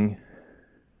running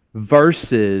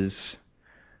versus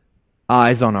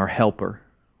eyes on our helper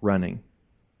running.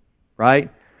 Right?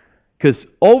 Because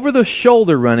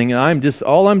over-the-shoulder running,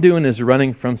 all I'm doing is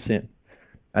running from sin.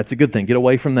 That's a good thing. Get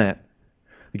away from that.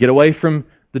 Get away from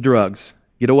the drugs.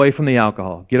 Get away from the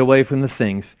alcohol. Get away from the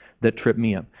things that trip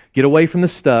me up. Get away from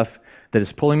the stuff that is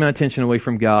pulling my attention away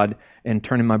from God and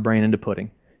turning my brain into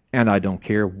pudding. And I don't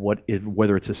care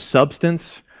whether it's a substance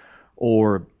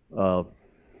or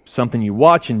something you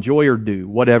watch, enjoy, or do,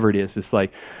 whatever it is. It's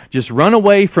like, just run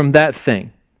away from that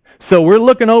thing. So we're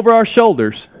looking over our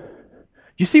shoulders.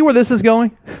 Do you see where this is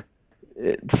going?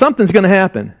 Something's going to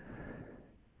happen.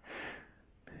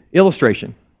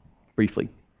 Illustration, briefly.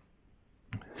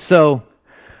 So,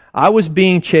 I was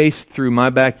being chased through my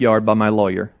backyard by my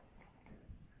lawyer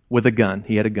with a gun.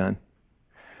 He had a gun.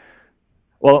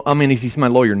 Well, he's my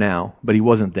lawyer now, but he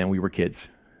wasn't then. We were kids.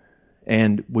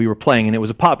 And we were playing, and it was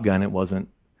a pop gun. It wasn't.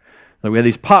 Like we had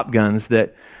these pop guns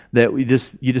that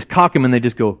you just cock them and they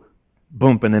just go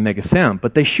boom and they make a sound.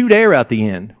 But they shoot air out the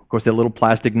end. Of course, that little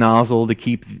plastic nozzle to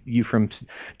keep you from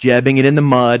jabbing it in the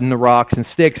mud and the rocks and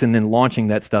sticks and then launching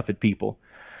that stuff at people.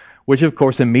 Which, of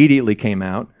course, immediately came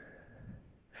out.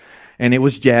 And it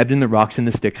was jabbed in the rocks and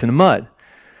the sticks and the mud.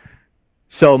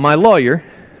 So my lawyer,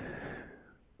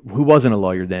 who wasn't a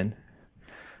lawyer then,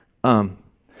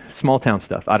 small town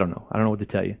stuff, I don't know what to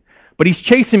tell you. But he's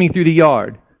chasing me through the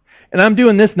yard. And I'm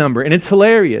doing this number, and it's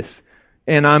hilarious.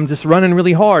 And I'm just running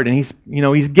really hard, and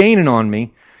he's gaining on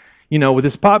me, with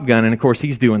his pop gun. And of course,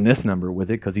 he's doing this number with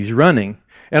it because he's running.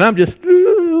 And I'm just,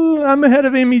 I'm ahead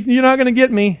of him. You're not going to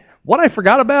get me. What I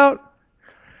forgot about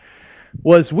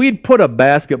was we'd put a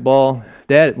basketball,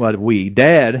 Dad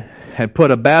had put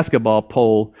a basketball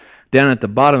pole down at the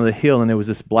bottom of the hill, and there was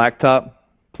this blacktop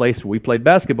place where we played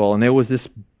basketball, and there was this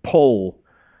pole,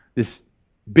 this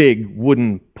big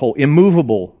wooden pole,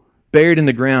 immovable, buried in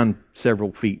the ground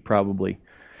several feet probably.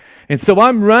 And so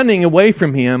I'm running away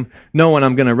from him, knowing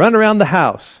I'm going to run around the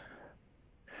house.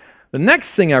 The next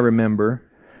thing I remember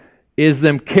is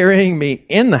them carrying me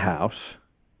in the house,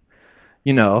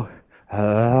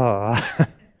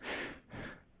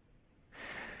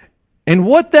 and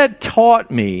what that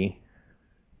taught me,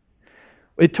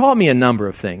 it taught me a number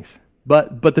of things.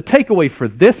 But the takeaway for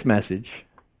this message,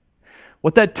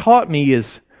 what that taught me is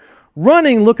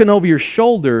running looking over your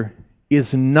shoulder is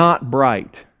not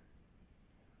bright.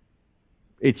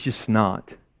 It's just not.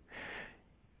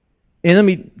 And let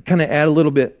me kind of add a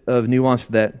little bit of nuance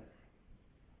to that.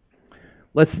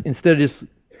 Let's, instead of just,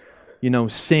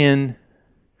 sin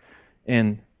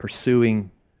and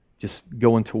pursuing, just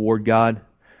going toward God,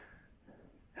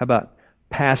 how about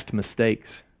past mistakes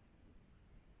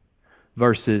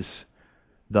versus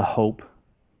the hope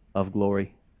of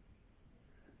glory?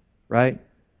 Right?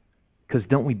 Because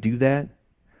don't we do that?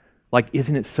 Like,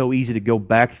 isn't it so easy to go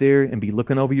back there and be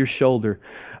looking over your shoulder?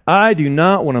 I do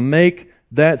not want to make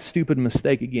that stupid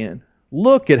mistake again.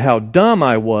 Look at how dumb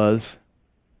I was.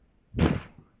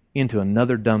 Into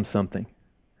another dumb something.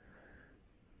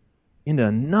 Into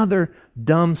another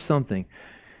dumb something.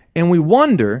 And we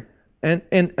wonder, and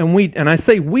I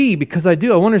say we because I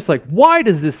do, I wonder, it's like, why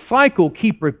does this cycle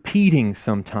keep repeating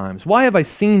sometimes? Why have I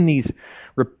seen these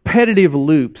repetitive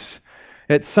loops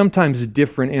at sometimes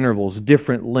different intervals,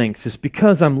 different lengths? It's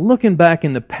because I'm looking back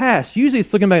in the past. Usually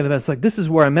it's looking back in the past, like, this is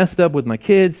where I messed up with my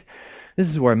kids. This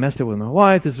is where I messed up with my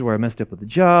wife. This is where I messed up with the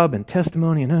job and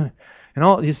testimony and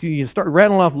all. You start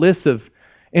rattling off lists of,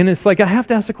 and it's like I have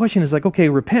to ask the question. It's like, okay,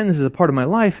 repentance is a part of my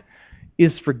life.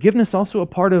 Is forgiveness also a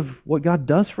part of what God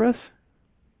does for us?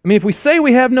 I mean, if we say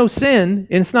we have no sin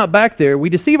and it's not back there, we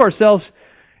deceive ourselves.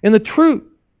 And the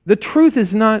truth is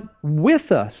not with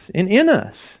us and in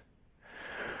us.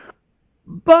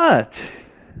 But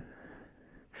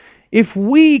if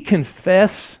we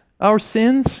confess our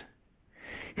sins,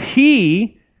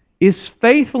 He is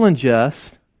faithful and just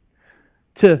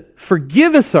to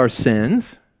forgive us our sins.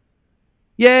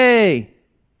 Yay!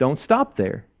 Don't stop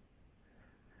there.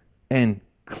 And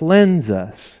cleanse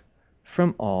us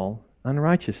from all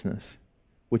unrighteousness,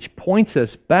 which points us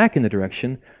back in the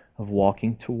direction of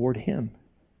walking toward Him.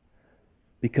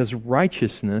 Because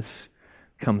righteousness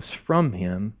comes from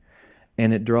Him,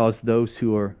 and it draws those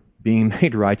who are being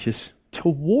made righteous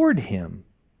toward Him.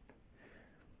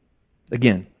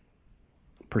 Again,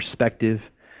 perspective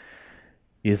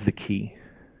is the key.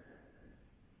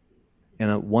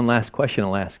 And one last question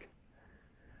I'll ask.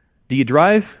 Do you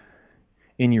drive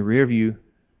in your rearview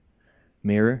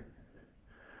mirror,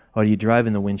 or do you drive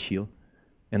in the windshield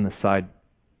and the side?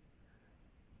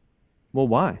 Well,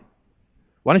 why?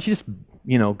 Why don't you just,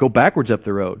 go backwards up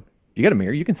the road? You got a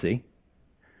mirror, you can see.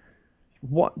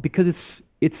 What? Because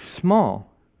it's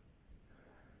small.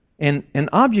 And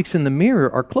objects in the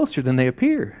mirror are closer than they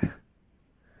appear.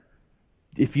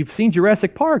 If you've seen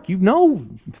Jurassic Park, you know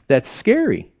that's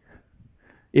scary.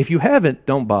 If you haven't,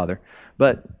 don't bother.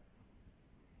 But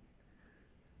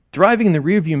driving in the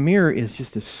rearview mirror is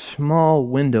just a small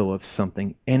window of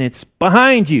something, and it's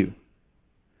behind you.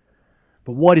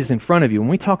 But what is in front of you? When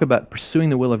we talk about pursuing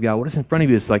the will of God, what is in front of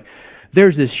you is like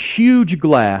there's this huge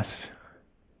glass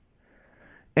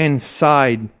and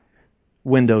side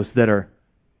windows that are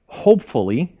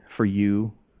hopefully for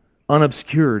you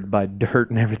unobscured by dirt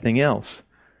and everything else.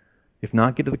 If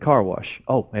not, get to the car wash.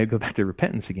 Oh, I go back to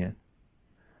repentance again.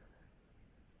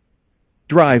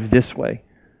 Drive this way.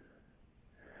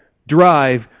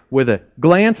 Drive with a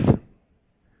glance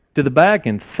to the back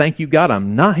and thank you, God,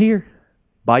 I'm not here.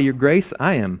 By your grace,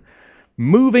 I am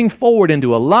moving forward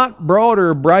into a lot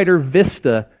broader, brighter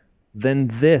vista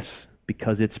than this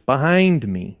because it's behind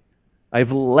me.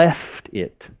 I've left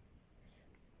it.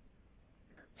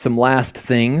 Some last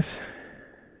things.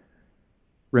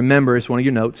 Remember, it's one of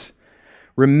your notes.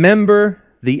 Remember,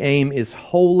 the aim is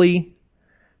holy,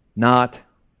 not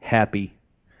happy.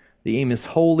 The aim is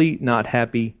holy, not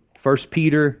happy. 1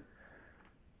 Peter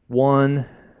 1,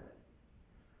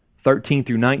 13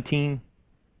 through 19.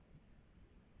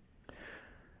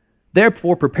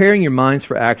 Therefore, preparing your minds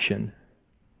for action,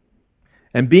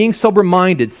 and being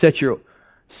sober-minded,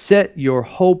 set your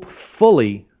hope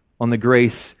fully on the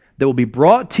grace that will be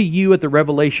brought to you at the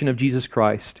revelation of Jesus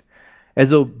Christ.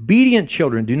 As obedient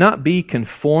children, do not be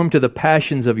conformed to the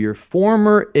passions of your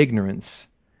former ignorance,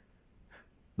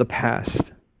 the past.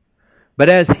 But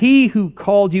as He who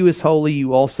called you is holy,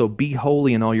 you also be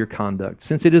holy in all your conduct.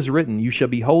 Since it is written, you shall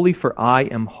be holy, for I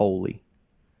am holy.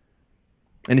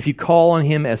 And if you call on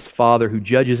Him as Father, who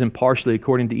judges impartially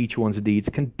according to each one's deeds,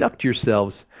 conduct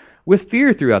yourselves with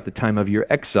fear throughout the time of your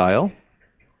exile,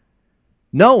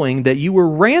 knowing that you were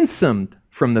ransomed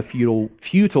from the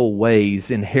futile ways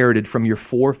inherited from your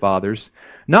forefathers,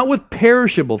 not with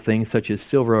perishable things such as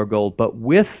silver or gold, but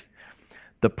with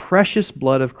the precious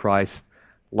blood of Christ,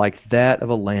 like that of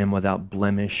a lamb without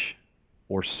blemish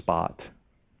or spot.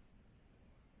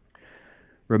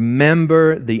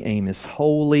 Remember, the aim is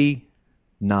holy,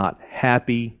 not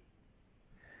happy.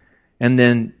 And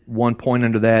then one point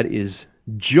under that is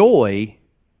joy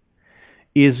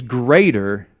is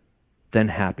greater than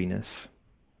happiness.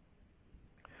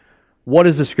 What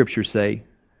does the Scripture say?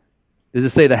 Does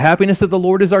it say the happiness of the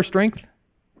Lord is our strength?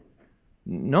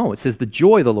 No, it says the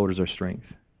joy of the Lord is our strength.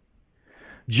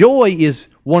 Joy is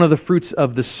one of the fruits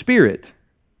of the Spirit,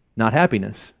 not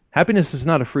happiness. Happiness is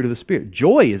not a fruit of the Spirit.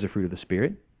 Joy is a fruit of the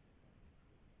Spirit.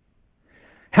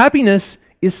 Happiness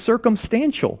is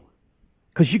circumstantial,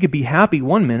 because you could be happy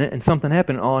one minute and something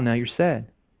happened, oh, now you're sad.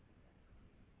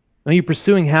 Are you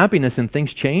pursuing happiness and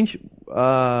things change?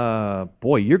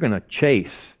 Boy, you're going to chase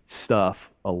stuff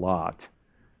a lot.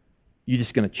 You're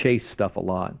just going to chase stuff a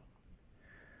lot.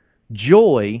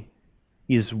 Joy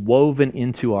is woven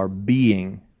into our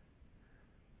being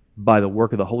by the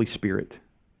work of the Holy Spirit.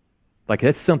 Like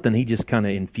that's something He just kind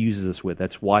of infuses us with.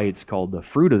 That's why it's called the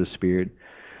fruit of the Spirit,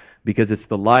 because it's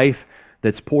the life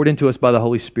that's poured into us by the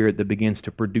Holy Spirit that begins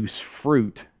to produce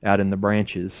fruit out in the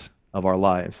branches of our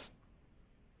lives.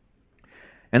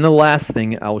 And the last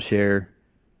thing I will share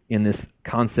in this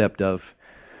concept of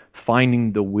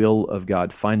finding the will of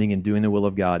God, finding and doing the will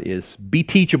of God, is be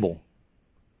teachable.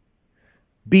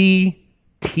 Be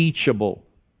teachable.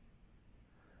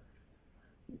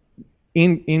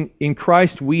 In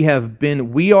Christ we are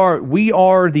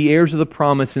the heirs of the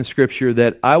promise in Scripture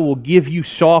that I will give you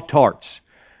soft hearts.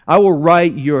 I will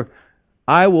write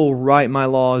my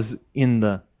laws in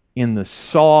the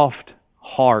soft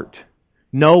heart,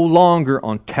 no longer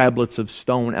on tablets of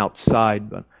stone outside,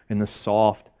 but in the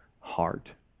soft heart.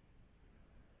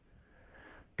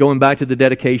 Going back to the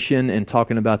dedication and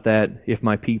talking about that, if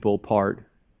my people part,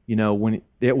 when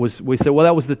it was, we said, well,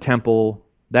 that was the temple.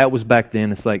 That was back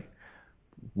then. It's like,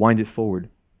 wind it forward.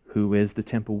 Who is the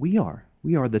temple? We are.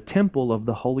 We are the temple of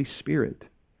the Holy Spirit.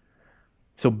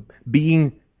 So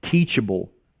being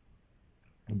teachable,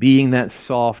 being that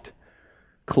soft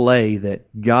clay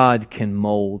that God can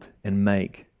mold and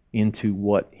make into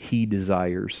what He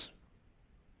desires.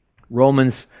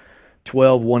 Romans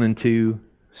 12:1 and 2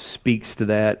 speaks to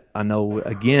that. I know,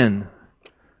 again,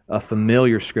 a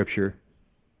familiar scripture.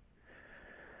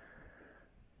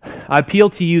 I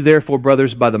appeal to you, therefore,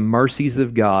 brothers, by the mercies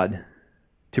of God,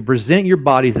 to present your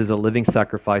bodies as a living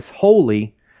sacrifice,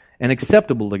 holy and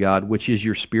acceptable to God, which is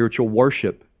your spiritual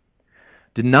worship.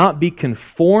 Do not be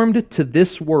conformed to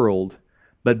this world,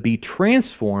 but be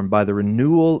transformed by the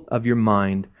renewal of your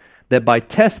mind, that by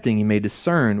testing you may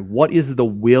discern what is the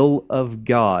will of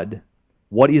God,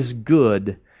 what is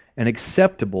good and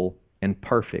acceptable and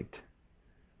perfect.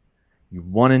 You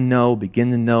want to know, begin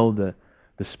to know the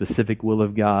specific will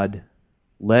of God.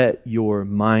 Let your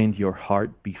mind, your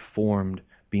heart be formed,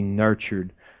 be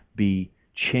nurtured, be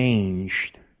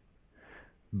changed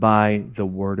by the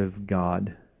Word of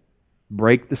God.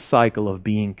 Break the cycle of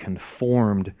being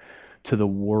conformed to the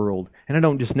world. And I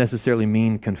don't just necessarily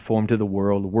mean conform to the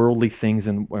world, worldly things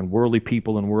and worldly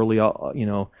people and worldly,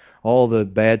 all the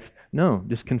bad. No,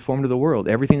 just conform to the world.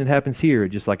 Everything that happens here,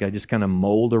 just like I just kind of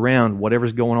mold around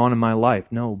whatever's going on in my life.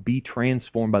 No, be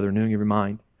transformed by the renewing of your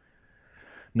mind.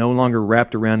 No longer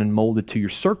wrapped around and molded to your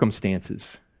circumstances,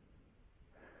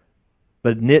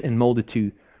 but knit and molded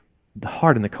to the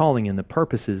heart and the calling and the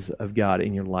purposes of God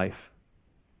in your life.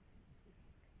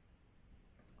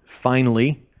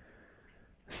 Finally,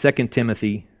 2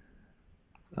 Timothy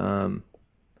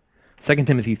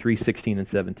 3:16 and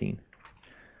 17.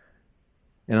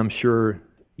 And I'm sure,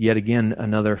 yet again,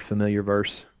 another familiar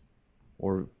verse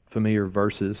or familiar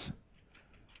verses.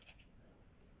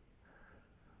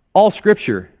 All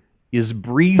Scripture is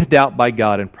breathed out by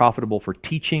God and profitable for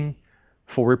teaching,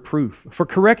 for reproof, for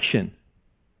correction.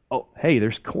 Oh, hey,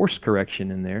 there's course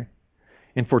correction in there.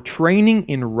 And for training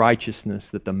in righteousness,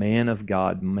 that the man of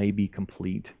God may be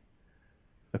complete,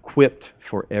 equipped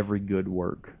for every good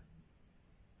work.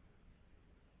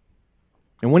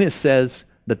 And when it says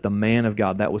that the man of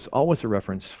God, that was always a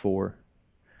reference for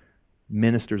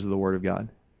ministers of the Word of God.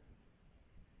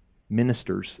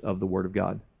 Ministers of the Word of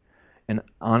God. And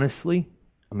honestly,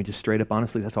 just straight up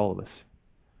honestly, that's all of us.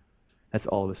 That's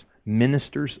all of us.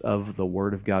 Ministers of the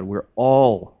Word of God. We're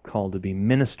all called to be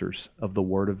ministers of the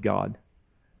Word of God.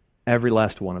 Every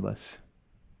last one of us.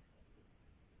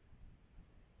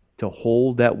 To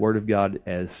hold that Word of God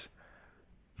as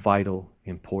vital,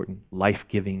 important,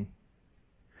 life-giving,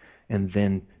 and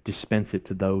then dispense it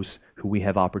to those who we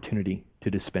have opportunity to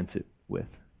dispense it with.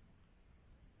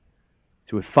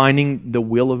 So finding the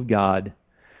will of God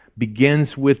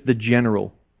begins with the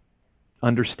general,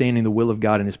 understanding the will of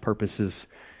God and His purposes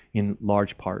in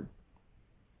large part.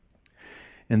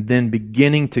 And then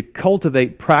beginning to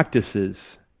cultivate practices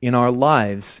in our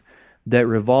lives that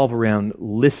revolve around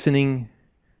listening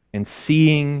and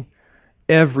seeing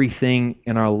everything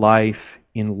in our life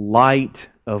in light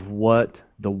of what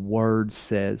the Word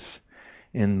says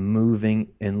and moving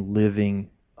and living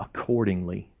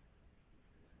accordingly.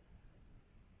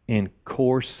 And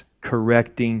course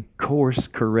correcting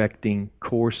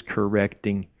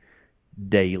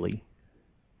daily.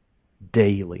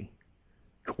 Daily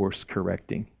course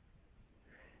correcting.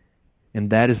 And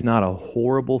that is not a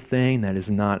horrible thing. That is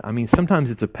not, sometimes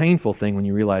it's a painful thing when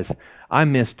you realize I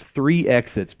missed 3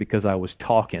 exits because I was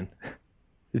talking.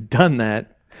 Done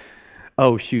that.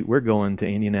 Oh, shoot, we're going to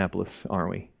Indianapolis, aren't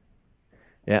we?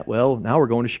 Yeah, well, now we're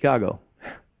going to Chicago.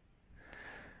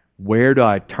 Where do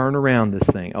I turn around this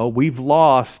thing? Oh, we've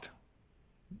lost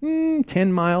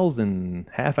 10 miles in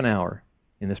half an hour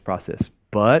in this process.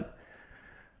 But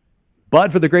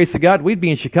for the grace of God, we'd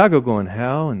be in Chicago going,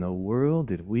 how in the world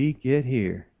did we get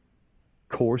here?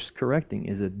 Course correcting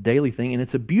is a daily thing, and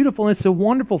it's a beautiful and it's a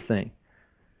wonderful thing.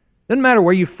 Doesn't matter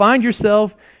where you find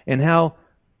yourself and how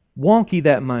wonky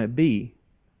that might be,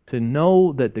 to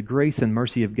know that the grace and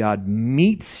mercy of God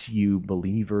meets you,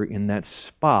 believer, in that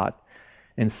spot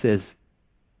and says,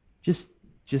 just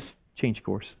change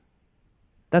course.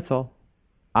 That's all.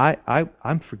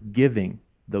 I'm forgiving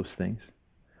those things.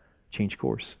 Change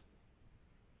course.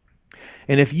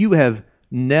 And if you have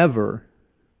never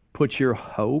put your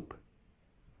hope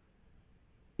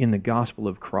in the gospel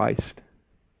of Christ,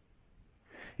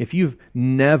 if you've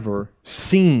never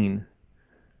seen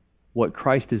what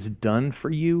Christ has done for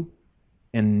you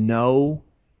and know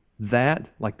that,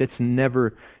 like that's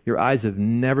never, your eyes have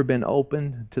never been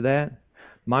opened to that,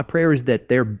 my prayer is that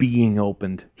they're being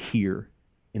opened here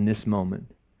in this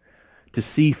moment to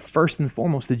see first and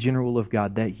foremost the general will of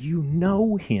God, that you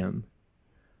know Him,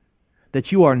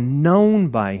 that you are known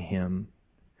by Him,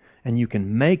 and you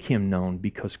can make Him known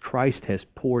because Christ has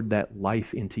poured that life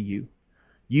into you.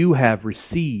 You have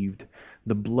received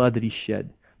the blood that He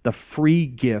shed, the free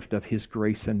gift of His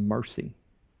grace and mercy.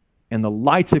 And the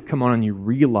lights have come on and you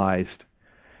realized,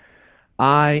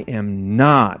 I am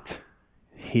not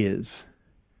His.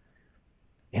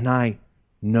 And I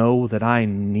know that I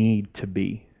need to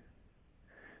be.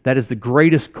 That is the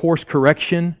greatest course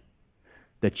correction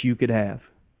that you could have.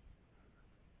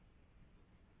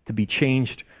 To be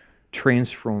changed,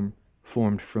 transformed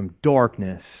from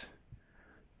darkness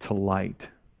to light.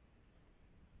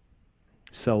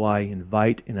 So I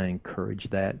invite and I encourage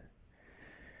that.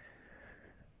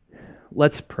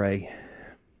 Let's pray.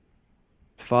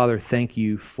 Father, thank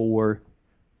you for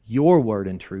your word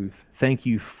and truth. Thank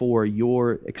you for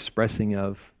your expressing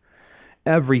of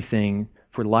everything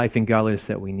for life and godliness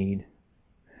that we need.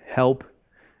 Help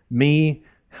me,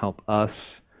 help us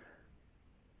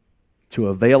to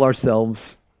avail ourselves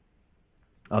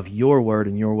of your word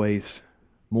and your ways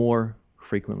more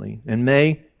frequently. And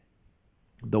may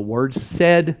the words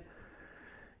said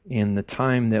in the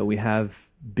time that we have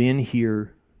been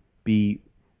here be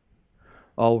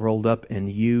all rolled up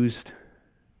and used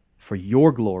for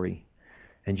your glory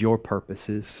and your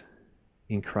purposes.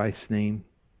 In Christ's name,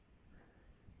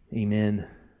 amen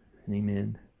and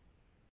amen.